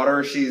Testament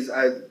daughter.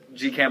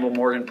 G. Campbell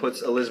Morgan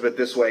puts Elizabeth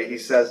this way. He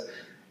says,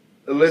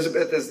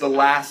 Elizabeth is the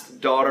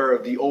last daughter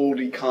of the old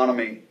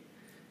economy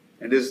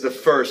and is the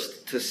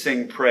first to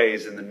sing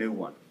praise in the new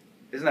one.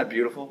 Isn't that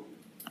beautiful?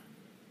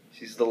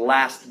 She's the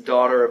last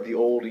daughter of the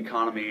old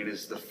economy and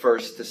is the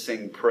first to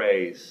sing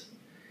praise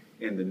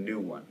in the new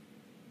one.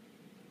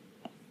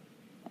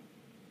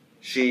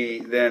 She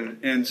then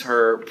ends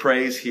her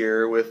praise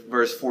here with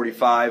verse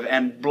 45,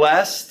 and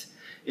blessed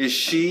is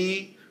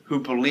she who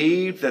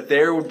believed that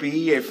there would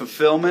be a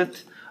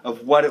fulfillment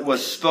of what it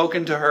was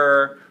spoken to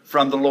her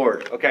from the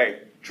Lord. Okay,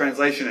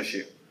 translation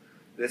issue.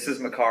 This is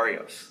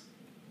Makarios,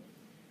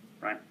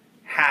 right?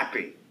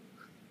 Happy.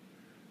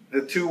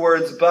 The two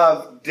words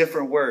above,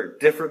 different word,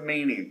 different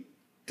meaning,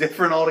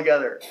 different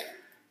altogether.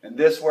 And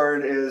this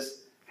word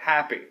is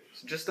happy.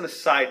 So just on a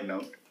side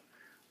note,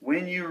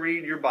 when you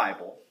read your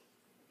Bible,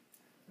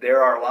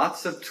 there are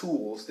lots of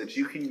tools that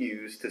you can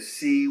use to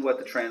see what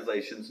the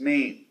translations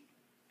mean.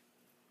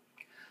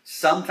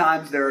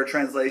 Sometimes there are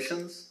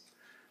translations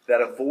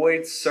that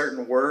avoid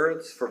certain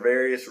words for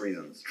various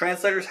reasons.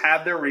 Translators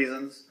have their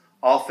reasons.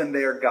 Often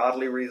they are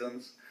godly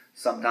reasons.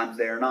 Sometimes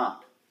they are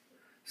not.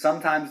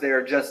 Sometimes they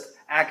are just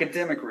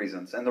academic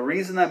reasons. And the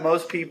reason that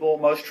most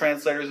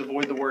translators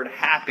avoid the word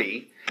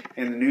happy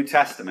in the New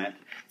Testament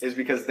is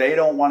because they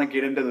don't want to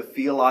get into the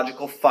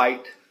theological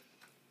fight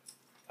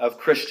of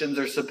Christians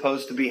are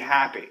supposed to be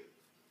happy.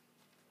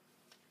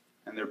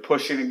 And they're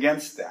pushing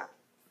against that.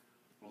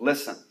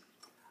 Listen,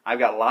 I've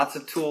got lots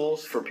of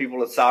tools for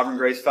people at Sovereign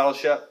Grace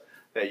Fellowship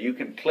that you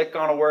can click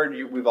on a word.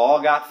 We've all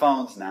got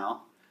phones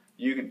now.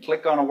 You can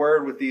click on a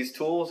word with these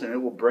tools and it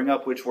will bring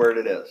up which word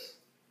it is.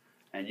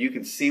 And you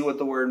can see what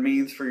the word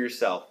means for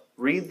yourself.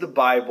 Read the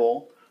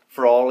Bible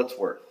for all it's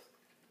worth.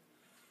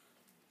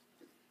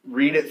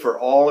 Read it for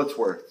all it's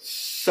worth.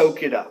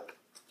 Soak it up.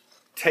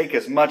 Take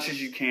as much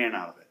as you can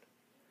out of it.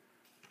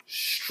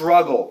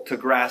 Struggle to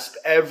grasp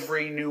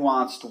every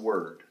nuanced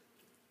word.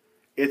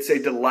 It's a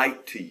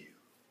delight to you.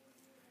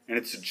 And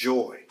it's a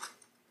joy.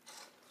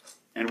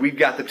 And we've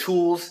got the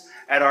tools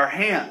at our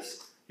hands.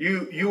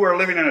 You are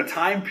living in a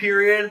time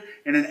period,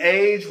 in an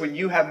age when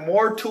you have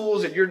more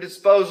tools at your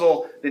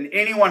disposal than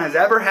anyone has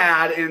ever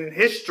had in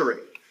history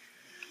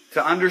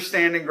to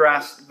understand and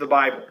grasp the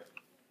Bible.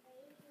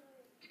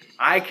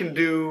 I can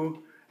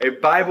do a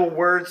Bible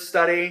word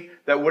study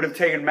that would have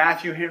taken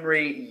Matthew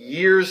Henry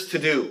years to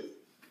do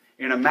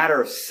in a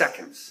matter of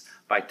seconds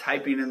by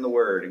typing in the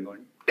word and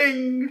going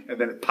ding,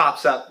 and then it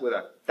pops up with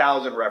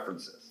 1,000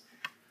 references.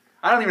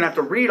 I don't even have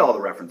to read all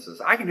the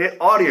references. I can hit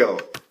audio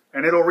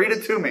and it'll read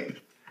it to me.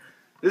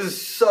 This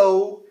is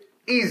so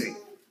easy.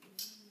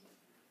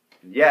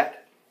 And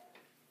yet,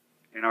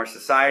 in our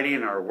society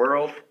and our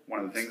world, one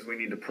of the things we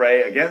need to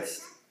pray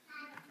against,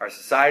 our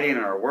society and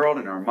our world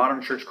and our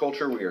modern church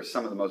culture, we are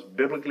some of the most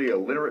biblically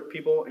illiterate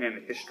people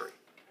in history,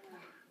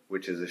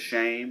 which is a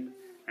shame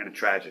and a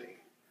tragedy.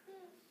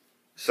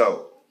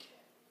 So,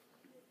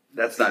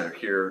 that's neither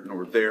here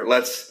nor there.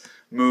 Let's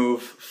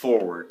move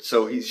forward.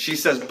 So she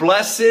says,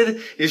 blessed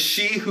is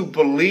she who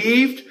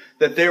believed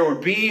that there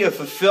would be a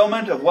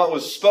fulfillment of what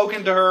was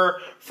spoken to her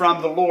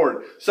from the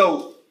Lord.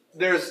 So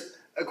there's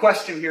a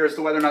question here as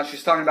to whether or not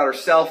she's talking about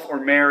herself or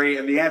Mary.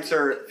 And the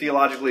answer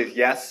theologically is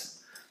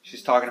yes.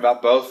 She's talking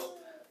about both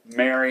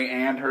Mary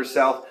and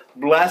herself.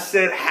 Blessed,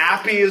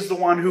 happy is the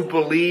one who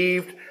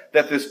believed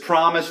that this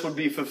promise would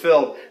be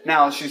fulfilled.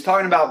 Now, she's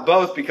talking about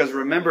both because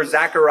remember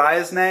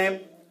Zechariah's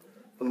name?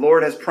 The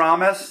Lord has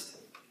promised.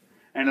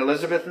 And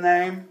Elizabeth's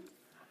name?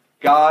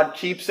 God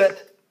keeps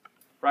it.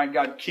 Right?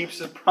 God keeps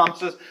His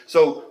promises.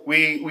 So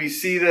we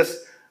see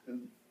this.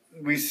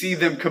 We see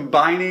them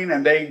combining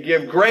and they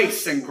give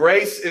grace. And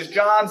grace is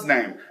John's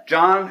name.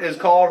 John is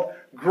called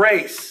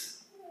Grace.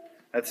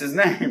 That's his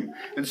name.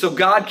 And so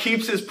God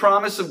keeps His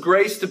promise of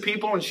grace to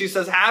people. And she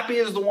says, happy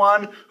is the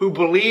one who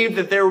believed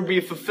that there would be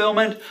a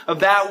fulfillment of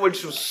that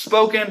which was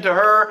spoken to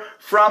her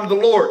from the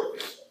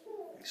Lord.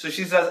 So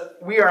she says,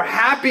 we are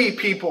happy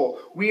people.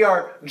 We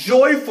are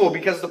joyful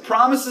because the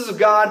promises of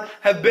God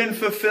have been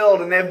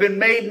fulfilled and they have been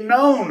made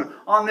known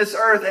on this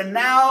earth. And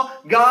now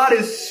God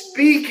is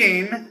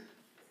speaking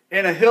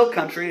in a hill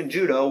country in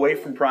Judah away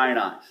from prying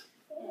eyes.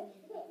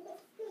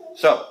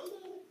 So,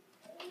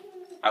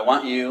 I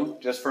want you,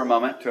 just for a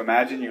moment, to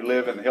imagine you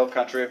live in the hill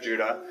country of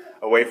Judah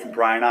away from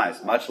prying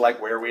eyes, much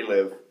like where we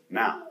live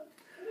now.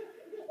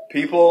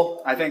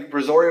 People, I think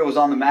Brazoria was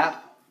on the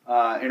map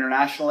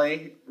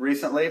internationally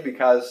recently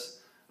because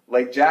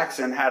Lake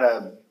Jackson had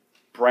a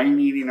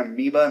brain-eating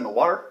amoeba in the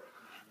water.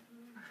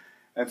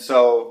 And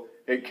so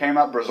it came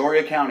up,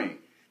 Brazoria County.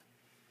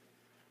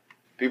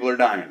 People are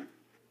dying.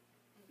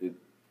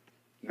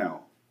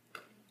 No.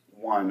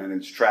 One, and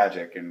it's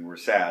tragic and we're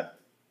sad.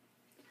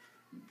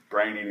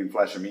 Brain-eating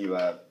flesh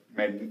amoeba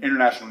made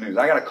international news.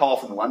 I got a call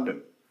from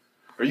London.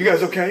 Are you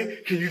guys okay?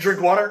 Can you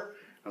drink water?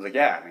 I was like,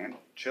 yeah, man,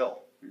 chill.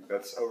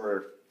 That's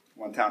over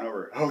one town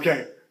over.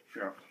 Okay.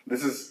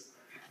 This is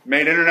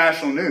made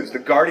international news. The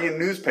Guardian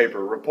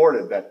newspaper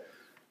reported that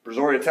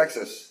Brazoria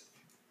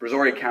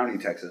County,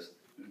 Texas,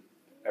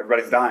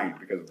 everybody's dying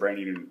because of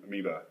brain-eating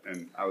amoeba.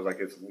 And I was like,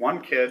 it's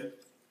one kid,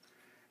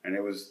 and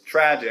it was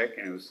tragic,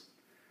 and it was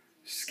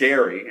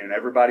scary, and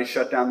everybody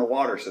shut down the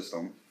water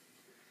system.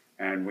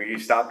 And we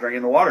stopped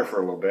drinking the water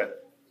for a little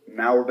bit.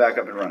 Now we're back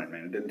up and running,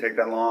 man. It didn't take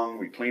that long.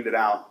 We cleaned it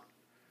out.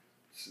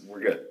 We're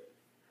good.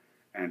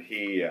 And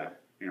he,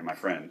 my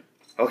friend,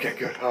 okay,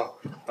 good. Oh,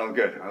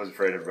 good. I was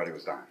afraid everybody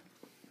was dying.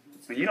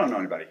 So you don't know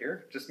anybody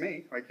here, just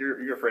me. Like,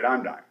 you're afraid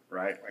I'm dying,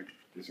 right? Like,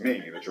 it's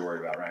me that you're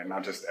worried about, right?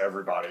 Not just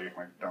everybody.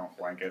 Like, don't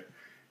blanket.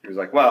 He was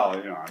like, well,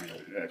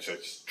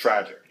 it's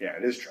tragic. Yeah,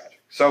 it is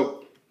tragic.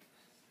 So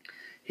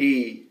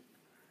he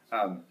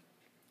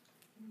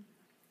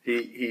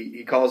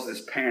calls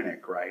this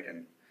panic, right?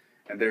 And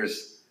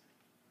there's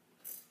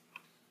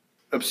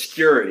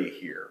obscurity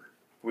here.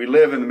 We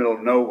live in the middle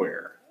of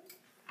nowhere.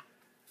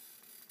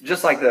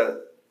 Just like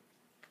the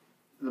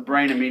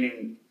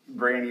brain-eating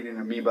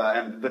amoeba,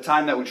 and the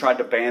time that we tried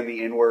to ban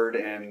the N-word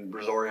in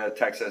Brazoria,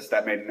 Texas,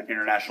 that made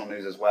international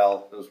news as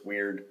well. It was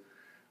weird.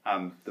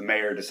 The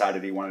mayor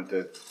decided he wanted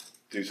to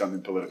do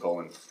something political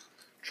and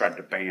tried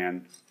to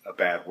ban a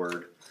bad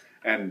word.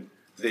 And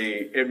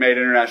it made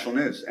international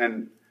news.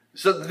 And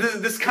so this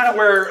is kind of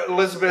where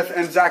Elizabeth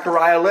and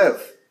Zechariah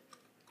live.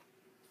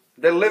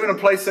 They live in a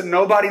place that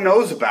nobody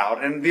knows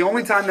about. And the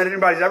only time that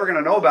anybody's ever going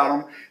to know about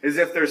them is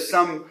if there's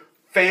some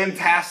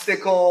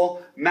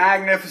fantastical,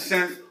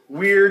 magnificent,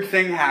 weird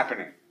thing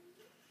happening.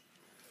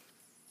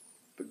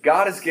 But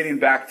God is getting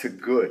back to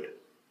good.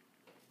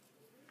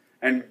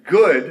 And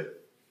good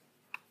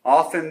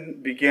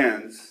often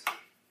begins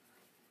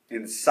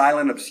in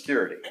silent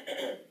obscurity.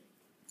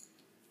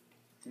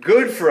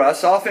 Good for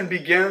us often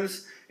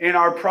begins in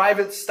our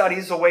private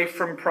studies away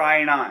from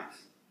prying eyes.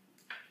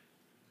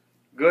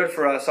 Good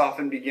for us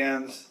often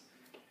begins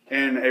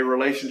in a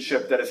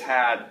relationship that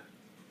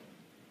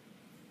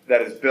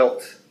is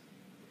built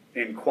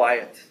in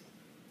quiet.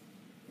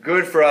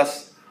 Good for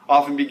us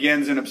often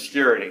begins in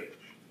obscurity.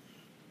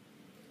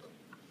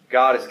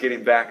 God is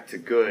getting back to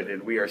good,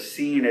 and we are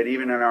seeing it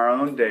even in our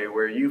own day,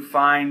 where you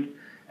find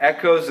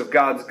echoes of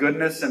God's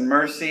goodness and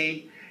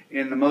mercy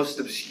in the most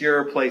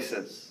obscure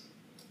places.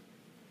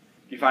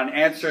 You find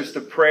answers to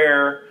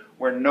prayer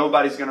where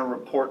nobody's going to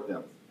report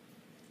them.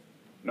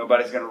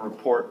 Nobody's going to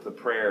report the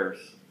prayers.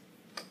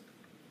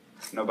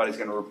 Nobody's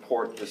going to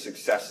report the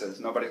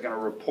successes. Nobody's going to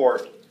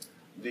report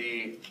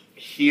the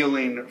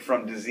healing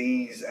from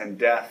disease and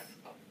death.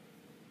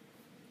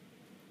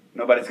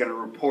 Nobody's going to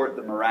report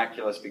the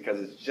miraculous because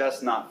it's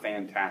just not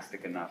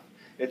fantastic enough.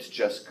 It's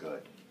just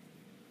good.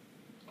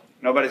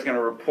 Nobody's going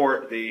to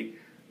report the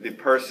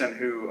person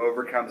who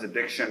overcomes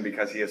addiction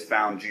because he has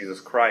found Jesus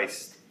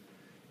Christ.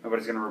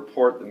 Nobody's going to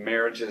report the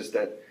marriages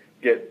that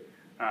get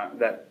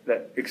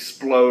that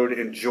explode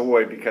in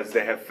joy because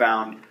they have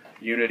found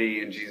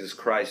unity in Jesus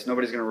Christ.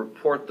 Nobody's going to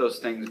report those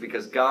things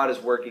because God is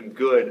working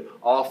good,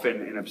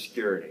 often in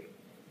obscurity.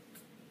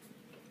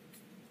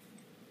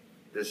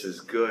 This is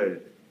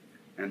good.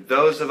 And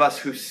those of us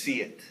who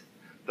see it,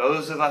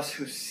 those of us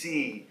who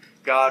see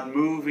God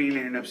moving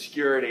in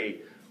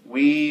obscurity,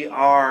 we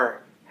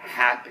are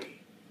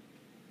happy.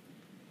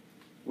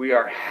 We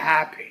are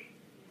happy.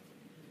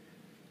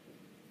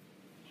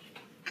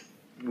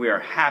 We are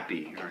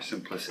happy in our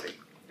simplicity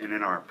and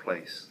in our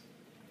place.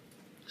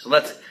 So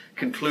let's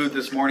conclude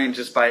this morning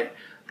just by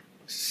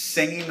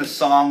singing the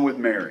song with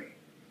Mary.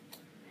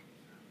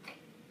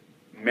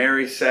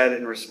 Mary said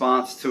in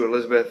response to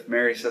Elizabeth,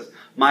 Mary says,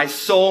 "My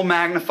soul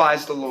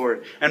magnifies the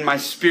Lord, and my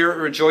spirit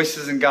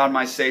rejoices in God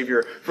my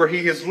Savior. For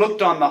he has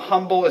looked on the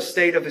humble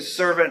estate of his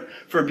servant.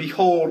 For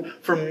behold,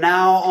 from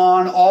now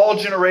on all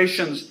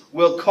generations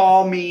will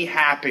call me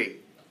happy.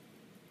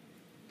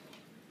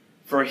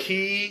 For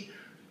he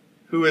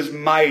who is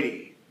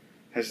mighty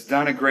has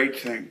done a great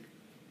thing,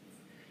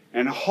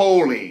 and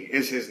holy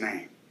is his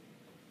name."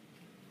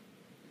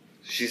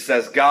 She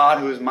says, God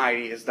who is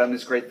mighty has done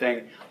this great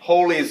thing.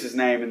 Holy is his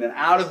name. And then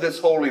out of this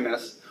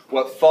holiness,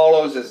 what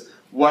follows is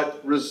what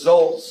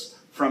results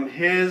from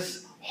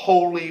his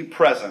holy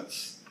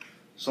presence.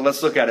 So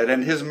let's look at it.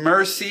 And his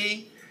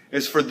mercy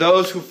is for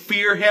those who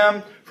fear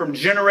him from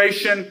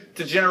generation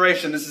to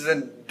generation. This is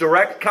in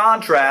direct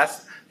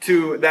contrast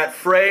to that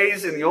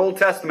phrase in the Old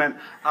Testament,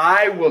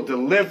 I will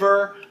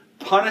deliver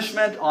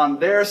punishment on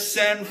their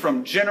sin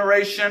from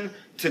generation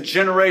to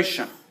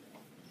generation.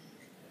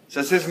 It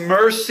says his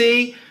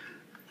mercy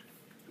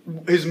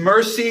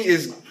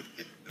is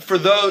for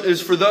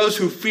those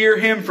who fear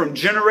him from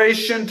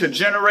generation to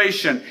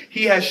generation.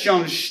 He has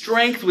shown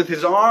strength with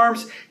his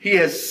arms. He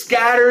has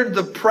scattered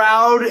the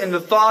proud in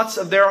the thoughts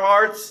of their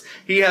hearts.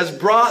 He has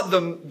brought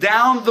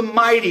down the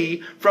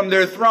mighty from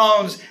their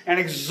thrones and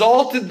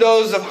exalted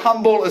those of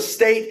humble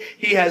estate.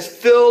 He has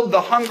filled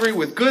the hungry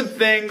with good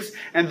things,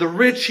 and the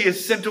rich he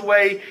has sent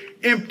away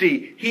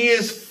empty. He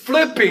is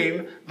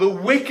flipping the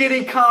wicked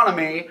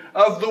economy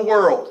of the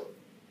world.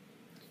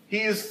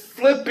 He is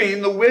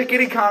flipping the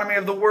wicked economy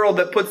of the world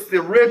that puts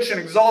the rich and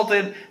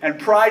exalted and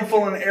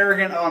prideful and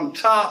arrogant on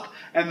top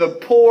and the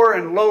poor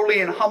and lowly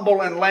and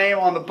humble and lame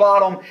on the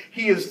bottom.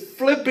 He is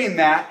flipping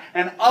that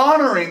and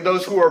honoring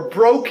those who are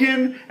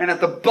broken and at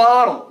the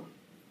bottom.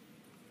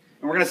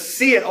 And we're going to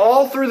see it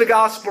all through the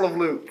Gospel of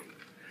Luke.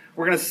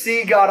 We're going to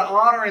see God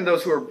honoring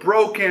those who are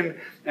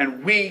broken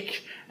and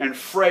weak and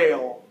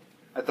frail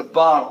at the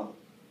bottom.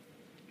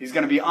 He's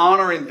going to be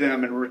honoring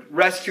them and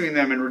rescuing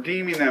them and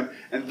redeeming them.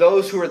 And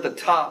those who are at the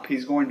top,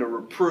 he's going to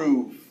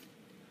reprove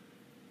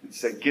and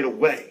say, get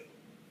away.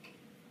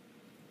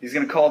 He's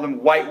going to call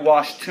them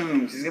whitewashed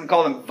tombs. He's going to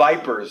call them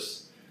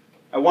vipers.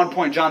 At one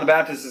point, John the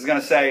Baptist is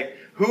going to say,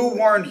 who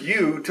warned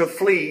you to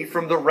flee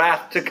from the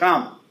wrath to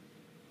come?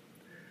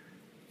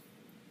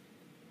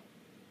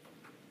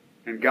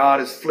 And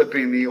God is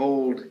flipping the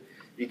old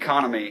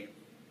economy.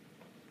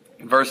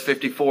 Verse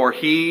 54,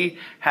 he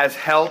has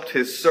helped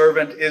his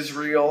servant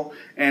Israel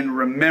in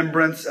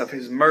remembrance of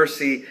his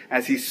mercy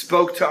as he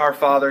spoke to our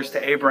fathers,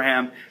 to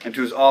Abraham, and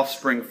to his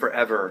offspring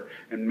forever.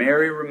 And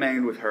Mary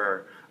remained with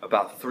her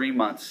about 3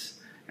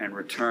 months and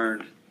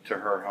returned to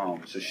her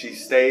home. So she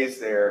stays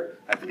there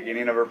at the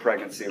beginning of her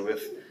pregnancy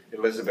with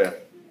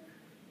Elizabeth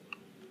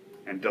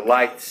and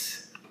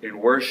delights in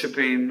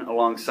worshiping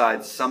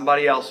alongside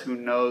somebody else who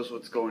knows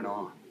what's going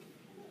on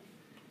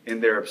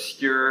in their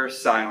obscure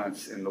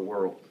silence in the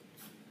world.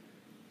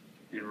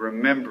 In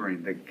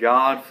remembering that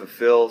God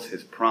fulfills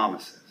his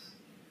promises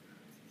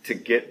to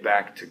get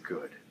back to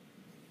good.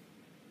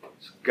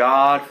 So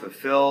God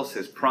fulfills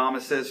his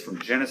promises from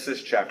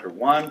Genesis chapter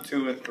 1,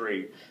 2, and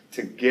 3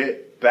 to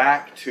get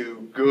back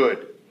to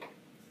good.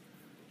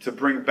 To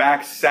bring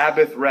back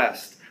Sabbath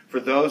rest for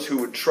those who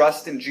would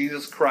trust in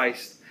Jesus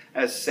Christ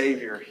as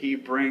Savior. He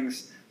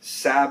brings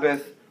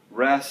Sabbath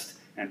rest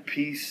and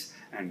peace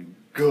and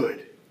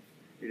good.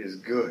 It is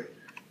good.